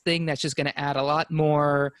got this thing that's just going to add a lot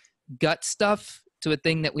more gut stuff to a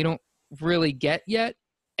thing that we don't really get yet.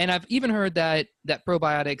 And I've even heard that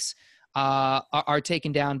probiotics are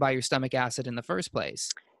taken down by your stomach acid in the first place.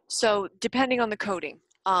 So depending on the coating.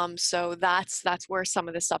 So that's where some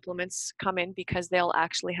of the supplements come in, because they'll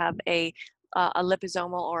actually have a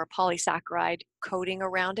liposomal or a polysaccharide coating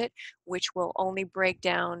around it, which will only break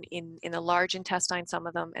down in the large intestine, some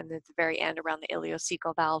of them, and at the very end around the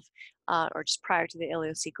ileocecal valve, or just prior to the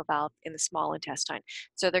ileocecal valve in the small intestine.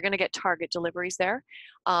 So they're going to get target deliveries there.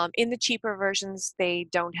 In the cheaper versions, they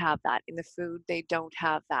don't have that. In the food, they don't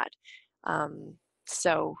have that.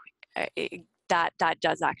 that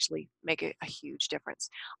does actually make a huge difference.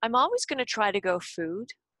 I'm always going to try to go food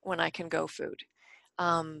when I can go food.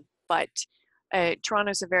 But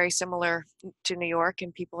Toronto's a very similar to New York,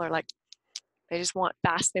 and people are like, they just want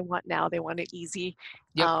fast, they want now, they want it easy.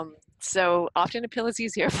 Yep. So often a pill is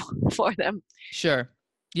easier for them. Sure.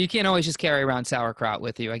 You can't always just carry around sauerkraut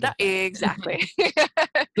with you. I get that. Exactly.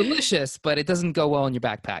 Delicious, but it doesn't go well in your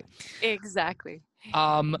backpack. Exactly.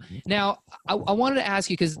 Now, I wanted to ask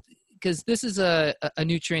you, because this is a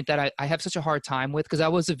nutrient that I have such a hard time with, because I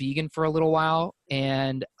was a vegan for a little while,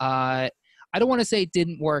 and I don't want to say it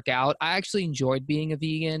didn't work out. I actually enjoyed being a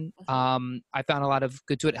vegan. I found a lot of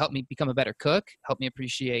good to it. It helped me become a better cook, helped me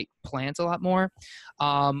appreciate plants a lot more.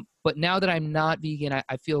 But now that I'm not vegan,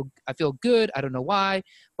 I feel good. I don't know why.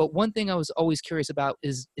 But one thing I was always curious about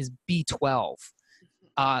is B12.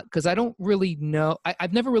 Because I don't really know.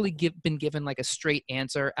 I've never really been given like a straight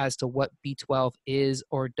answer as to what B12 is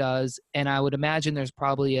or does. And I would imagine there's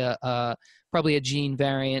probably a gene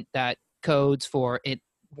variant that codes for it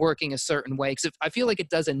working a certain way. Because I feel like it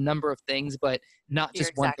does a number of things, but not You're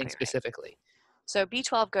just one exactly thing right. specifically. So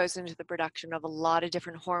B12 goes into the production of a lot of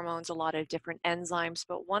different hormones, a lot of different enzymes,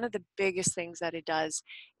 but one of the biggest things that it does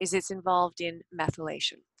is it's involved in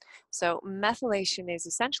methylation. So methylation is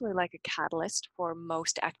essentially like a catalyst for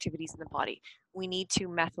most activities in the body. We need to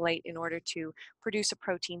methylate in order to produce a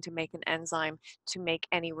protein to make an enzyme to make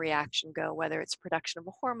any reaction go, whether it's production of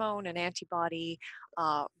a hormone, an antibody,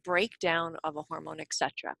 breakdown of a hormone,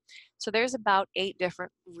 etc. So there's about 8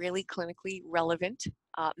 different really clinically relevant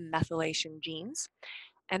methylation genes,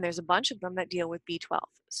 and there's a bunch of them that deal with B12.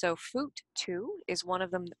 So FUT2 is one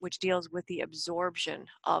of them which deals with the absorption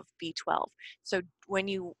of B12. So when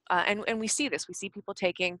you, and we see this, we see people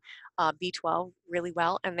taking B12 really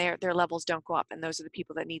well, and their levels don't go up, and those are the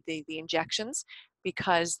people that need the injections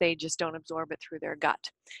because they just don't absorb it through their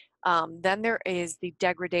gut. Then there is the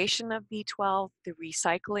degradation of B12, the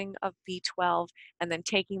recycling of B12, and then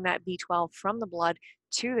taking that B12 from the blood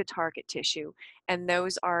to the target tissue. And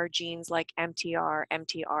those are genes like MTR,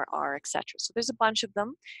 MTRR, etc. So there's a bunch of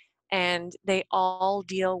them, and they all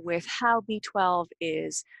deal with how B12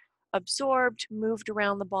 is absorbed, moved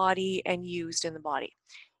around the body, and used in the body.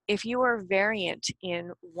 If you are variant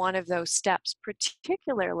in one of those steps,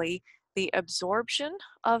 particularly the absorption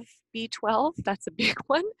of B12, that's a big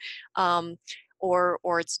one,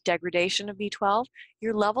 or its degradation of B12,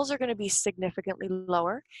 your levels are going to be significantly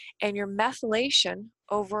lower, and your methylation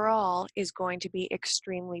overall is going to be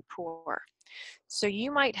extremely poor. So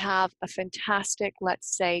you might have a fantastic,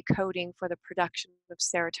 let's say, coding for the production of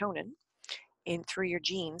serotonin through your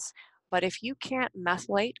genes, but if you can't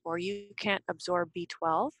methylate or you can't absorb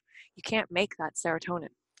B12, you can't make that serotonin.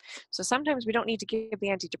 So sometimes we don't need to give the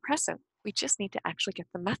antidepressant, we just need to actually get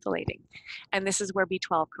the methylating. And this is where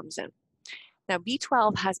B12 comes in. Now,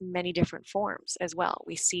 B12 has many different forms as well.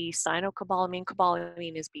 We see cyanocobalamin,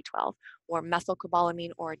 cobalamin is B12, or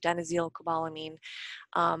methylcobalamin or adenosylcobalamin.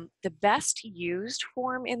 The best used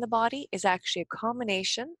form in the body is actually a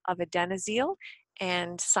combination of adenosine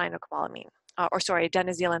and cyanocobalamin,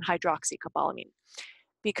 adenosine and hydroxycobalamin.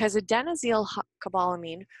 Because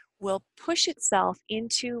adenosylcobalamin will push itself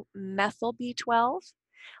into methyl B12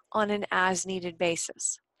 on an as-needed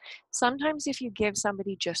basis. Sometimes if you give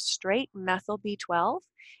somebody just straight methyl B12,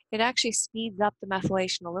 it actually speeds up the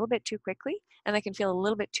methylation a little bit too quickly, and they can feel a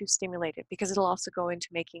little bit too stimulated because it'll also go into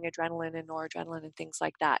making adrenaline and noradrenaline and things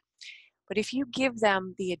like that. But if you give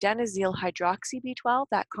them the adenosyl hydroxy B12,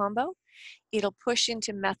 that combo, it'll push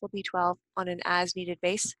into methyl B12 on an as-needed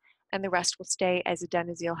base, and the rest will stay as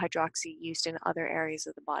adenosyl hydroxy used in other areas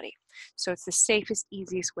of the body. So it's the safest,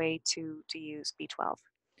 easiest way to use B12.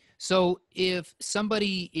 So if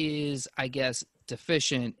somebody is, I guess,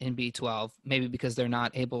 deficient in B12, maybe because they're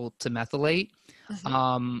not able to methylate,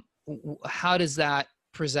 how does that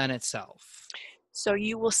present itself? So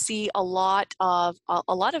you will see a lot of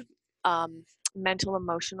mental,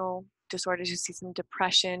 emotional disorders. You see some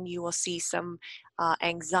depression. You will see some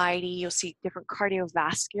anxiety. You'll see different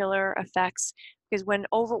cardiovascular effects, because when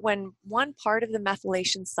one part of the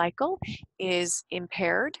methylation cycle is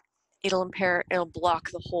impaired, it'll block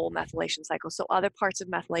the whole methylation cycle. So other parts of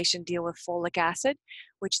methylation deal with folic acid,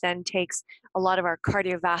 which then takes a lot of our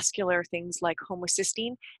cardiovascular things like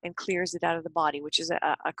homocysteine and clears it out of the body, which is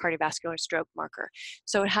a cardiovascular stroke marker.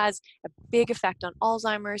 So it has a big effect on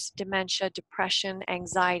Alzheimer's, dementia, depression,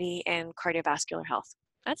 anxiety, and cardiovascular health.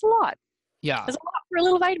 That's a lot. Yeah. That's a lot for a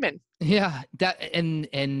little vitamin. Yeah,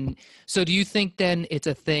 and so do you think then it's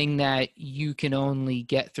a thing that you can only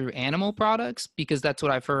get through animal products, because that's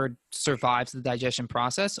what I've heard survives the digestion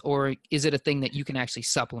process, or is it a thing that you can actually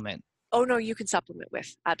supplement? Oh, no, you can supplement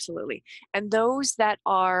with, absolutely. And those that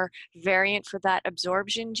are variant for that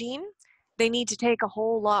absorption gene, they need to take a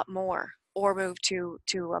whole lot more or move to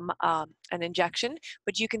an injection,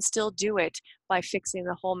 but you can still do it by fixing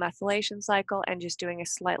the whole methylation cycle and just doing a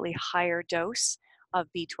slightly higher dose of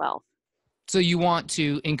B12. So you want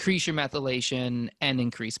to increase your methylation and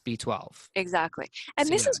increase B12. Exactly. And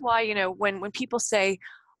So this yeah. is why, when people say,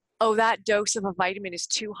 oh, that dose of a vitamin is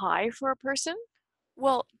too high for a person,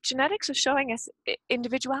 well, genetics is showing us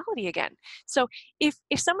individuality again. So if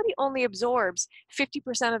somebody only absorbs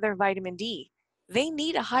 50% of their vitamin D, they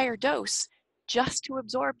need a higher dose just to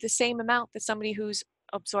absorb the same amount that somebody who's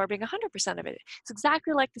absorbing 100% of it. It's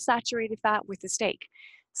exactly like the saturated fat with the steak.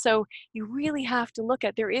 So you really have to look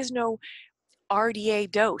at, there is no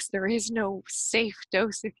RDA dose, there is no safe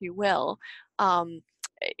dose, if you will, um,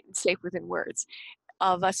 safe within words,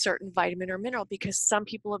 of a certain vitamin or mineral, because some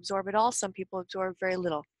people absorb it all, some people absorb very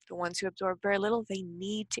little. The ones who absorb very little, they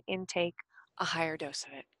need to intake a higher dose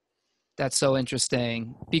of it. That's so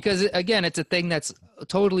interesting because again, it's a thing that's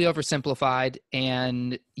totally oversimplified,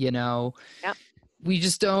 and Yep. we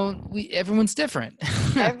just don't. Everyone's different.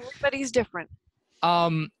 Everybody's different.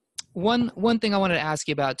 um, one thing I wanted to ask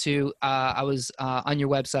you about too. I was on your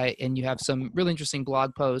website, and you have some really interesting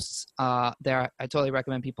blog posts there. I totally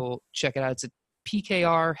recommend people check it out. It's at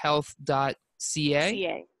pkrhealth.ca.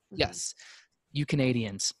 CA. Yes, you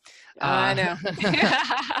Canadians. I know.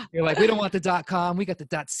 You're like, we don't want the .com, we got the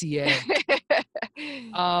 .ca.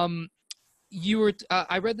 You were.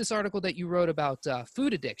 I read this article that you wrote about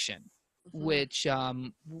food addiction, which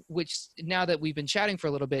now that we've been chatting for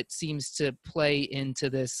a little bit seems to play into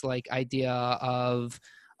this like idea of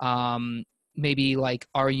maybe like,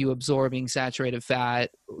 are you absorbing saturated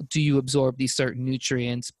fat? Do you absorb these certain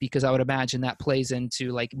nutrients? Because I would imagine that plays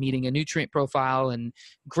into like meeting a nutrient profile, and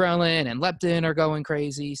ghrelin and leptin are going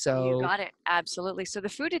crazy. So You got it. Absolutely. So the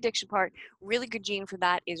food addiction part, really good gene for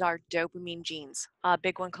that is our dopamine genes, a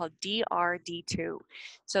big one called DRD2.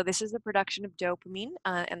 So this is the production of dopamine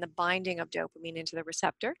and the binding of dopamine into the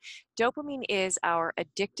receptor. Dopamine is our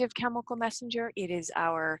addictive chemical messenger. It is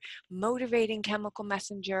our motivating chemical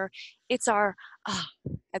messenger. It's our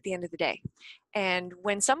at the end of the day. And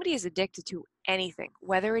when somebody is addicted to anything,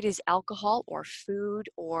 whether it is alcohol or food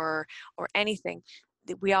or anything,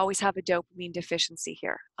 we always have a dopamine deficiency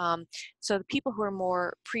here. So the people who are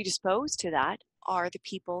more predisposed to that are the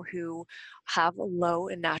people who have a low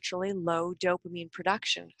and naturally low dopamine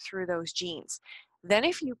production through those genes. Then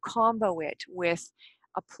if you combo it with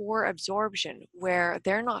a poor absorption where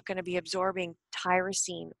they're not going to be absorbing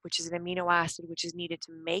tyrosine, which is an amino acid which is needed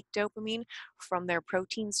to make dopamine from their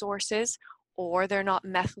protein sources, or they're not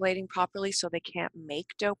methylating properly so they can't make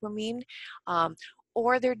dopamine,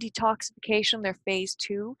 or their detoxification, their phase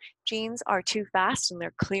 2 genes are too fast and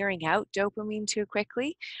they're clearing out dopamine too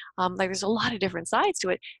quickly. Like there's a lot of different sides to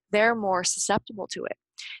it. They're more susceptible to it.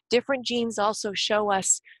 Different genes also show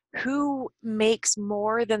us who makes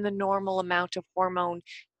more than the normal amount of hormone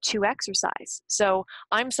to exercise. So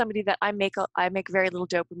I'm somebody that I make very little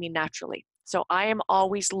dopamine naturally. So I am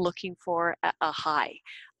always looking for a high.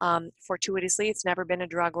 Fortuitously, it's never been a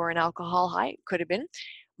drug or an alcohol high. It could have been.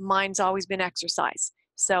 Mine's always been exercise.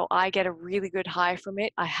 So I get a really good high from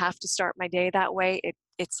it. I have to start my day that way.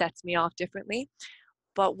 It sets me off differently.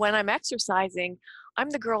 But when I'm exercising, I'm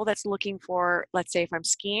the girl that's looking for, let's say if I'm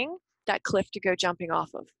skiing, that cliff to go jumping off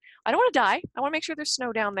of. I don't want to die. I want to make sure there's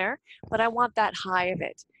snow down there, but I want that high of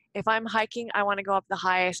it. If I'm hiking, I want to go up the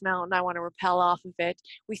highest mountain. I want to rappel off of it.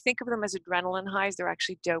 We think of them as adrenaline highs. They're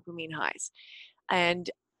actually dopamine highs. And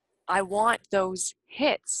I want those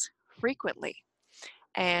hits frequently.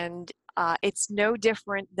 And it's no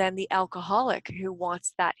different than the alcoholic who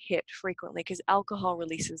wants that hit frequently, because alcohol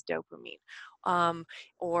releases dopamine,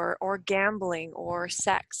 or gambling or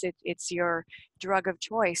sex. It's your drug of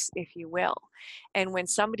choice, if you will. And when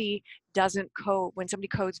somebody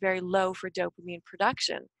codes very low for dopamine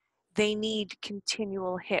production, they need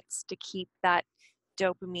continual hits to keep that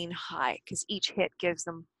dopamine high, because each hit gives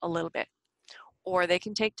them a little bit. Or they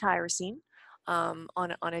can take tyrosine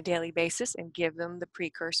on a daily basis and give them the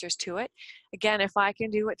precursors to it. Again, if I can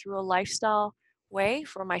do it through a lifestyle way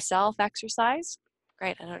for myself, exercise,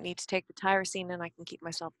 great. I don't need to take the tyrosine and I can keep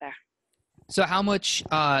myself there. So how much,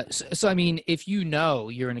 so I mean, if you're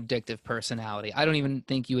an addictive personality, I don't even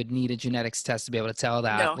think you would need a genetics test to be able to tell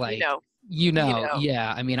that. No, Like, you know.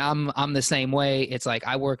 yeah. I mean, I'm the same way. It's like,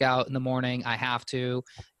 I work out in the morning. I have to.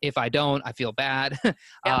 If I don't, I feel bad.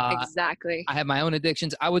 Yeah, exactly. I have my own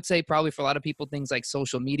addictions. I would say probably for a lot of people, things like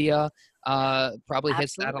social media probably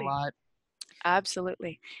hits that a lot.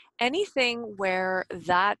 Absolutely. Anything where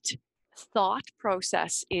that thought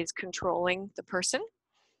process is controlling the person,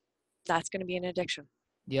 that's going to be an addiction.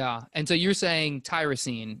 Yeah. And so you're saying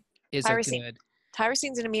tyrosine is a Tyrosine. good.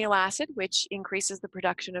 Tyrosine is an amino acid which increases the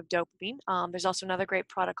production of dopamine. There's also another great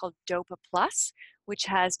product called Dopa Plus, which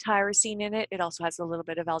has tyrosine in it. It also has a little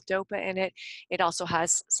bit of L-Dopa in it. It also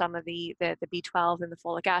has some of the B12 and the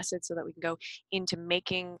folic acid, so that we can go into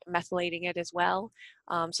making methylating it as well.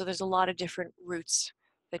 So there's a lot of different routes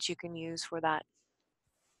that you can use for that.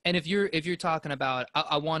 And if you're talking about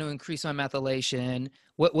I want to increase my methylation,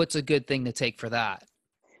 what's a good thing to take for that?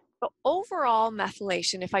 But overall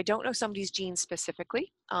methylation, if I don't know somebody's gene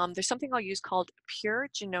specifically, there's something I'll use called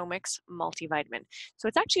Genomics multivitamin. So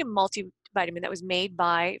it's actually a multivitamin that was made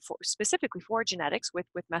specifically for genetics with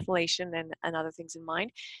methylation and other things in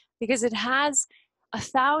mind, because it has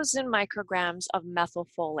 1,000 micrograms of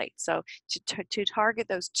methylfolate. So to target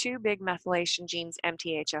those two big methylation genes,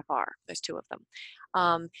 MTHFR, there's two of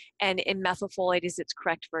them. And in methylfolate is its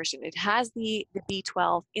correct version. It has the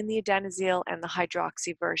B12 in the adenosine and the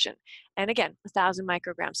hydroxy version. And again, 1,000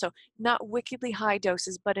 micrograms. So not wickedly high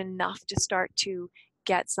doses, but enough to start to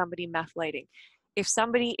get somebody methylating. If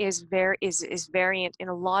somebody is variant in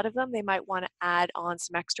a lot of them, they might want to add on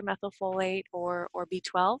some extra methylfolate or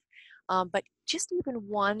B12. But just even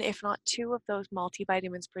one, if not two of those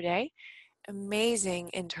multivitamins per day, amazing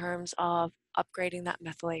in terms of upgrading that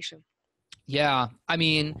methylation. Yeah, I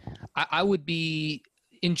mean, I would be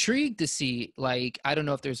intrigued to see, like, I don't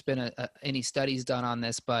know if there's been any studies done on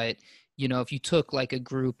this, but if you took like a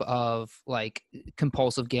group of like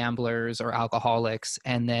compulsive gamblers or alcoholics,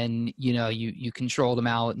 and then you controlled them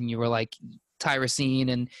out, and you were like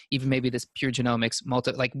tyrosine and even maybe this pure genomics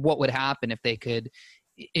like what would happen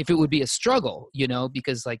if it would be a struggle,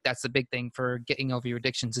 because like that's the big thing for getting over your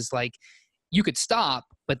addictions is like you could stop,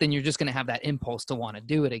 but then you're just going to have that impulse to want to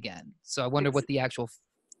do it again. So I wonder what the actual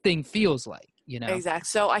thing feels like. Exactly.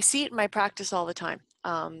 So I see it in my practice all the time.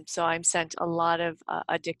 So I'm sent a lot of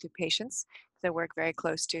addicted patients. I work very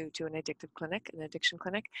close to an addictive clinic, an addiction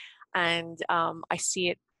clinic, and I see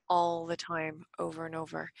it all the time, over and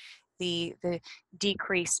over. The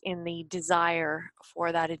decrease in the desire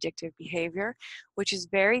for that addictive behavior, which is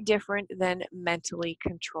very different than mentally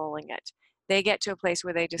controlling it. They get to a place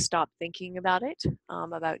where they just stop thinking about it,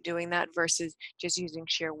 about doing that, versus just using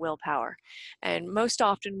sheer willpower. And most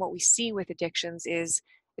often what we see with addictions is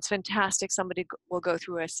it's fantastic. Somebody will go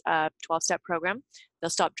through a 12-step program. They'll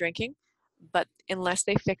stop drinking, but unless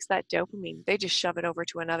they fix that dopamine, they just shove it over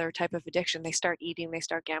to another type of addiction. They start eating, they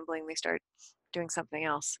start gambling, they start doing something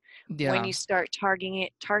else. When Yeah. you start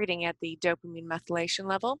targeting at the dopamine methylation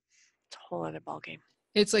level, it's a whole other ballgame.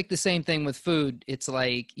 It's like the same thing with food. It's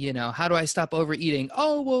like, how do I stop overeating?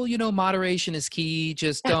 Oh, well, moderation is key. You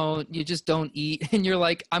just don't eat. And you're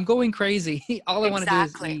like, I'm going crazy. All I want to do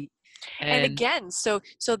is Exactly. eat. And And again, so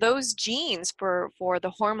those genes for the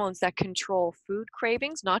hormones that control food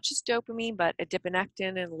cravings, not just dopamine, but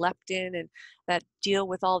adiponectin and leptin, and that deal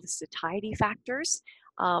with all the satiety factors,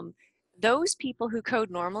 those people who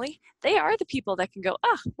code normally, they are the people that can go,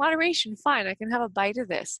 moderation, fine, I can have a bite of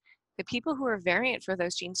this. The people who are variant for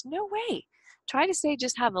those genes, no way. Try to say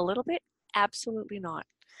just have a little bit, absolutely not.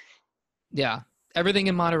 yeah, everything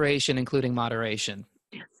in moderation, including moderation.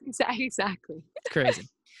 Yes, exactly. It's crazy.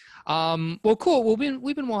 Well, cool.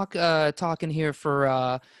 We've been talking here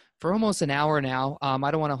for almost an hour now.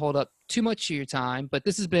 I don't want to hold up too much of your time, but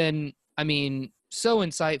this has been, I mean, so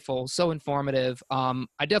insightful, so informative. I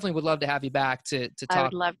definitely would love to have you back to I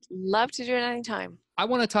talk. would love to do it anytime. I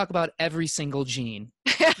want to talk about every single gene,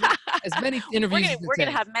 as many interviews as it we're gonna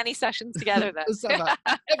takes. have many sessions together Let's talk then. about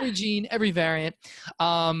every gene, every variant.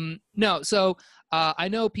 No, so I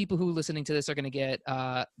know people who are listening to this are going to get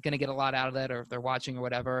a lot out of that, or if they're watching or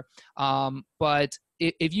whatever. But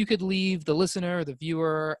if you could leave the listener or the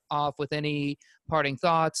viewer off with any parting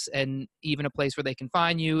thoughts, and even a place where they can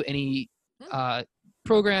find you, any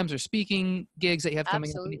programs or speaking gigs that you have coming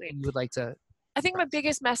up, Absolutely. anything you would like to. I think my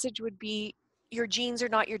biggest message would be your genes are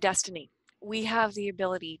not your destiny. We have the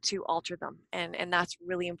ability to alter them, and that's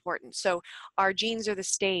really important. So our genes are the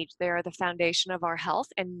stage, they are the foundation of our health,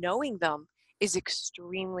 and knowing them is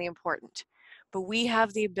extremely important. But we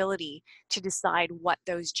have the ability to decide what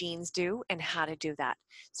those genes do and how to do that.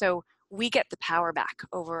 So we get the power back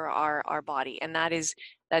over our body, and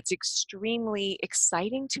that's extremely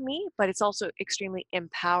exciting to me, but it's also extremely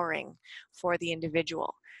empowering for the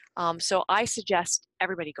individual. So I suggest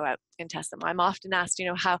everybody go out and test them. I'm often asked,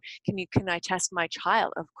 how can I test my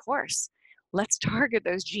child? Of course. Let's target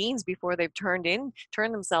those genes before they've turned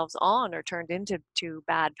themselves on or turned into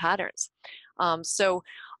bad patterns. So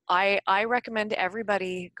I recommend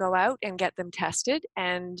everybody go out and get them tested.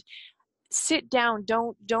 And sit down.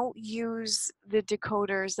 Don't use the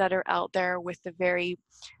decoders that are out there with the very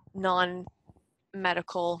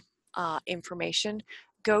non-medical information.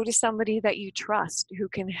 Go to somebody that you trust who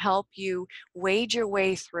can help you wade your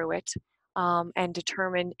way through it, and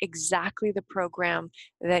determine exactly the program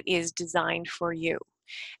that is designed for you.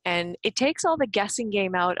 And it takes all the guessing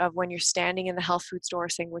game out of when you're standing in the health food store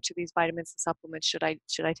saying, which of these vitamins and supplements should I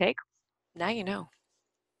take? Now you know.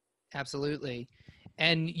 Absolutely.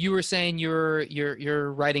 And you were saying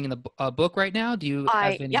you're writing in a book right now. Do you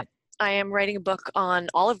have any? Yep, I am writing a book on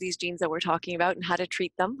all of these genes that we're talking about and how to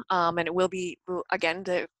treat them. And it will be, again,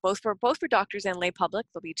 both for doctors and lay public.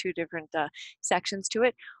 There'll be two different sections to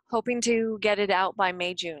it. Hoping to get it out by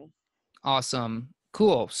May, June. Awesome.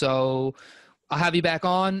 Cool. So I'll have you back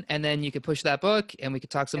on, and then you could push that book and we could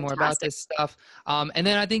talk some more about Fantastic. this stuff. And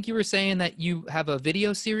then I think you were saying that you have a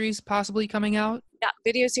video series possibly coming out. Yeah,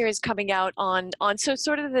 video series coming out on so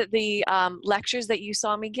sort of the lectures that you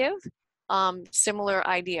saw me give, similar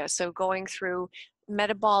idea. So going through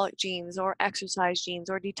metabolic genes or exercise genes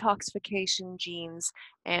or detoxification genes,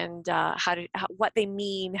 and what they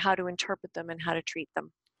mean, how to interpret them, and how to treat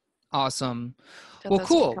them. Awesome. So Well, those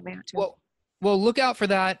will be cool. coming out too. Well, look out for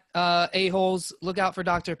that, a-holes. Look out for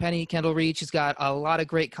Dr. Penny Kendall Reed. She's got a lot of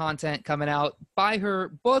great content coming out. Buy her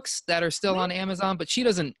books that are still on Amazon, but she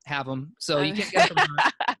doesn't have them, so you can't get them from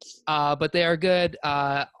her. But they are good,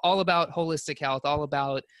 all about holistic health, all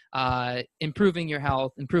about improving your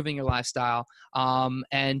health, improving your lifestyle.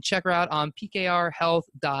 And check her out on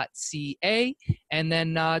pkrhealth.ca. And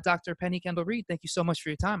then Dr. Penny Kendall Reed, thank you so much for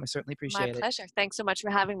your time. I certainly appreciate it. My pleasure. Thanks so much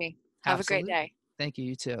for having me. Have a great Absolutely. day. Thank you.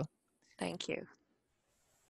 You too. Thank you.